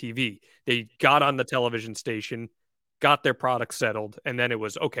Spike TV, they got on the television station, got their product settled, and then it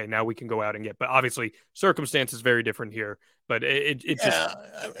was okay. Now we can go out and get. But obviously, circumstances very different here. But I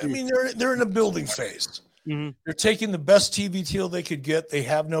mean, they're in a building phase. Mm-hmm. They're taking the best TV deal they could get. They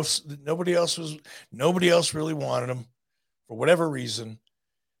have nobody else really wanted them for whatever reason.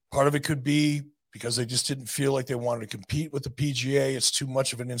 Part of it could be because they just didn't feel like they wanted to compete with the PGA. It's too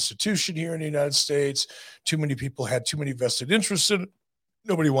much of an institution here in the United States. Too many people had too many vested interests in it.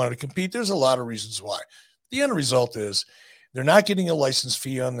 Nobody wanted to compete. There's a lot of reasons why. The end result is they're not getting a license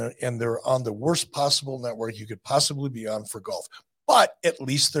fee and they're on the worst possible network you could possibly be on for golf. But at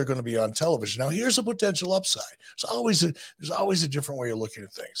least they're going to be on television. Now, here's a potential upside. There's always a different way of looking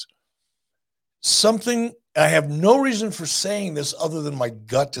at things. I have no reason for saying this other than my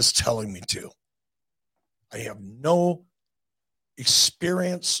gut is telling me to. I have no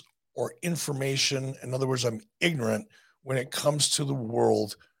experience or information. In other words, I'm ignorant when it comes to the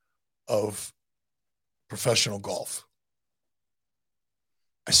world of professional golf.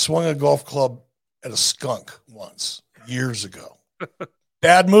 I swung a golf club at a skunk once, years ago.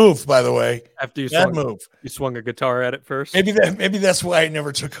 Bad move, by the way. After you swung a guitar at it first. Maybe that's why I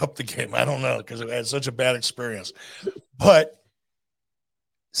never took up the game. I don't know, because I had such a bad experience. But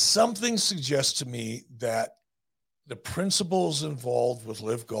something suggests to me that the principals involved with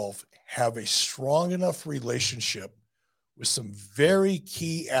Live Golf have a strong enough relationship with some very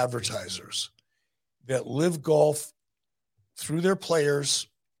key advertisers that Live Golf, through their players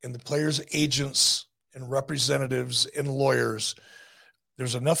and the players' agents and representatives and lawyers,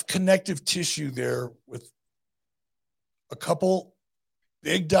 there's enough connective tissue there with a couple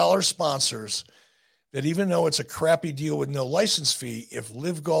big dollar sponsors that even though it's a crappy deal with no license fee, if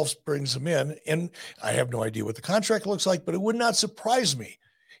Live Golf brings them in, and I have no idea what the contract looks like, but it would not surprise me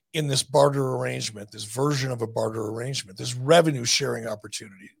in this barter arrangement, this version of a barter arrangement, this revenue sharing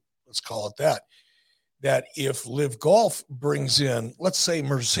opportunity, let's call it that if Live Golf brings in, let's say,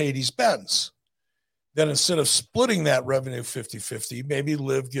 Mercedes-Benz, then instead of splitting that revenue 50-50, maybe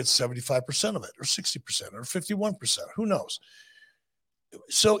Live gets 75% of it or 60% or 51%, who knows?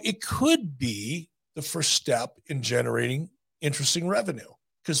 So it could be the first step in generating interesting revenue,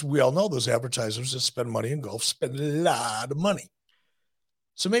 because we all know those advertisers that spend money in golf spend a lot of money.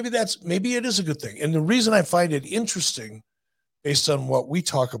 So maybe it is a good thing. And the reason I find it interesting based on what we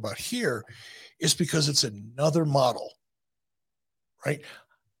talk about here is because it's another model, right?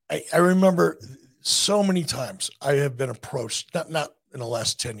 I remember so many times I have been approached, not in the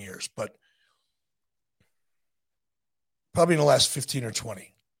last 10 years, but probably in the last 15 or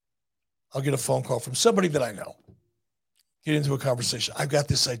 20. I'll get a phone call from somebody that I know, get into a conversation. I've got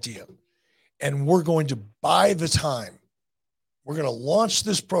this idea, and we're going to buy the time. We're going to launch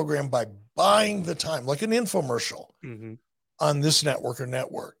this program by buying the time, like an infomercial on this network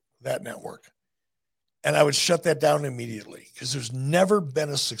or that network. And I would shut that down immediately, because there's never been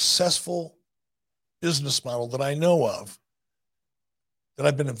a successful business model that I know of that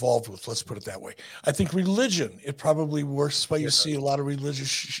I've been involved with. Let's put it that way. I think religion, it probably works. Why you see a lot of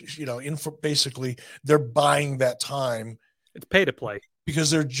religious, basically they're buying that time. It's pay to play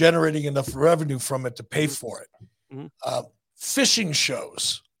because they're generating enough revenue from it to pay for it. Fishing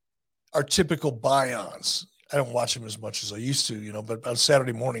shows are typical buy-ons. I don't watch them as much as I used to, but on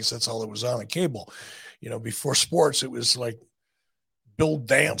Saturday mornings, that's all that was on cable. Before sports, it was like Bill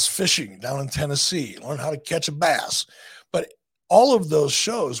Dance fishing down in Tennessee, learn how to catch a bass. But all of those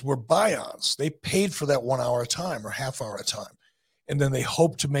shows were buy-ons. They paid for that 1 hour a time or half hour a time. And then they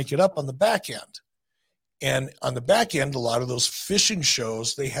hoped to make it up on the back end. And on the back end, a lot of those fishing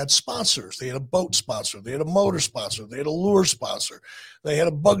shows, they had sponsors. They had a boat sponsor. They had a motor sponsor. They had a lure sponsor. They had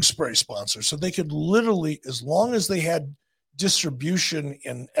a bug spray sponsor. So they could literally, as long as they had distribution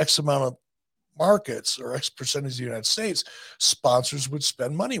in X amount of markets or X percentage of the United States, sponsors would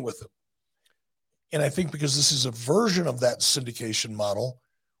spend money with them. And I think because this is a version of that syndication model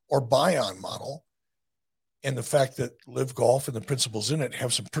or buy-on model, and the fact that Live Golf and the principals in it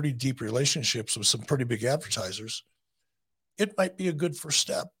have some pretty deep relationships with some pretty big advertisers, it might be a good first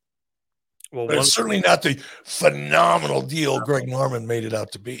step. Well, but it's certainly not the phenomenal deal Greg Norman made it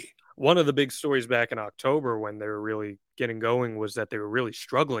out to be. One of the big stories back in October when they were really getting going was that they were really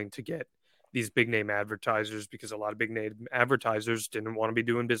struggling to get these big name advertisers, because a lot of big name advertisers didn't want to be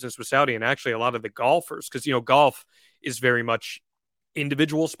doing business with Saudi. And actually a lot of the golfers, because, golf is very much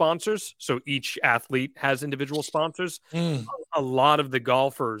individual sponsors. So each athlete has individual sponsors. A lot of the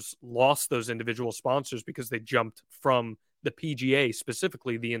golfers lost those individual sponsors because they jumped from the PGA,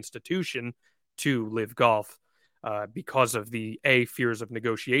 specifically the institution, to Live Golf because of the A, fears of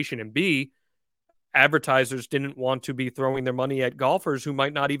negotiation, and B, advertisers didn't want to be throwing their money at golfers who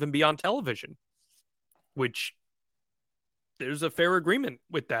might not even be on television, which there's a fair agreement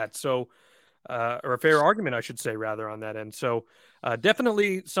with that. So, or a fair argument, I should say, rather, on that end. So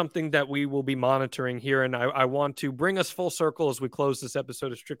definitely something that we will be monitoring here. And I want to bring us full circle as we close this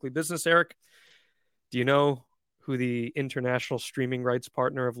episode of Strictly Business. Eric, do you know who the international streaming rights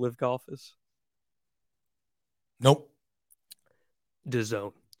partner of Live Golf is? Nope.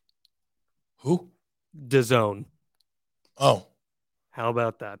 DAZN. Who? DAZN. Oh. How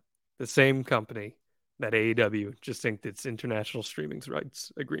about that? The same company that AEW just inked its international streaming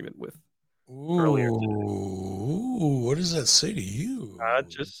rights agreement with earlier today. Ooh, what does that say to you?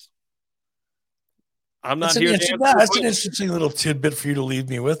 I'm not That's here to answer your That's an question. interesting little tidbit for you to leave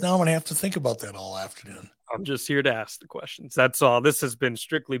me with. Now I'm going to have to think about that all afternoon. I'm just here to ask the questions. That's all. This has been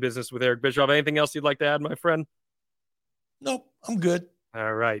Strictly Business with Eric Bischoff. Anything else you'd like to add, my friend? Nope, I'm good.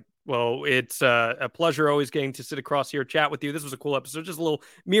 All right. Well, it's a pleasure always getting to sit across here, chat with you. This was a cool episode. Just a little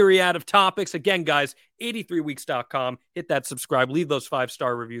myriad of topics. Again, guys, 83weeks.com. Hit that subscribe. Leave those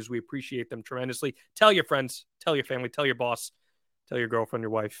 5-star reviews. We appreciate them tremendously. Tell your friends. Tell your family. Tell your boss. Tell your girlfriend, your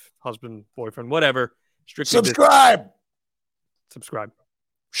wife, husband, boyfriend, whatever. Strictly Subscribe. Business. Subscribe.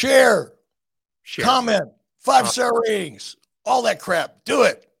 Share. Comment. 5-star ratings. All that crap. Do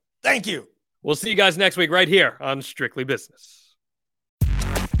it. Thank you. We'll see you guys next week right here on Strictly Business.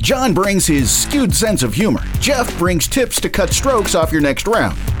 John brings his skewed sense of humor. Jeff brings tips to cut strokes off your next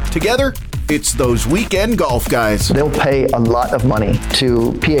round. Together, it's those weekend golf guys. They'll pay a lot of money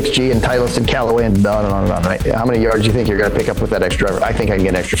to PXG and Titleist and Callaway and on and on and on, right? How many yards do you think you're going to pick up with that extra driver? I think I can get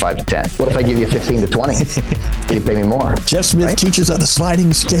an extra 5 to 10. What if I give you 15 to 20? Can you pay me more? Jeff Smith teaches on a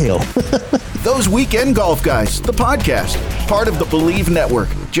sliding scale. Those Weekend Golf Guys, the podcast, part of the Believe Network.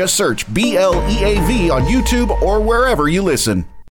 Just search BLEAV on YouTube or wherever you listen.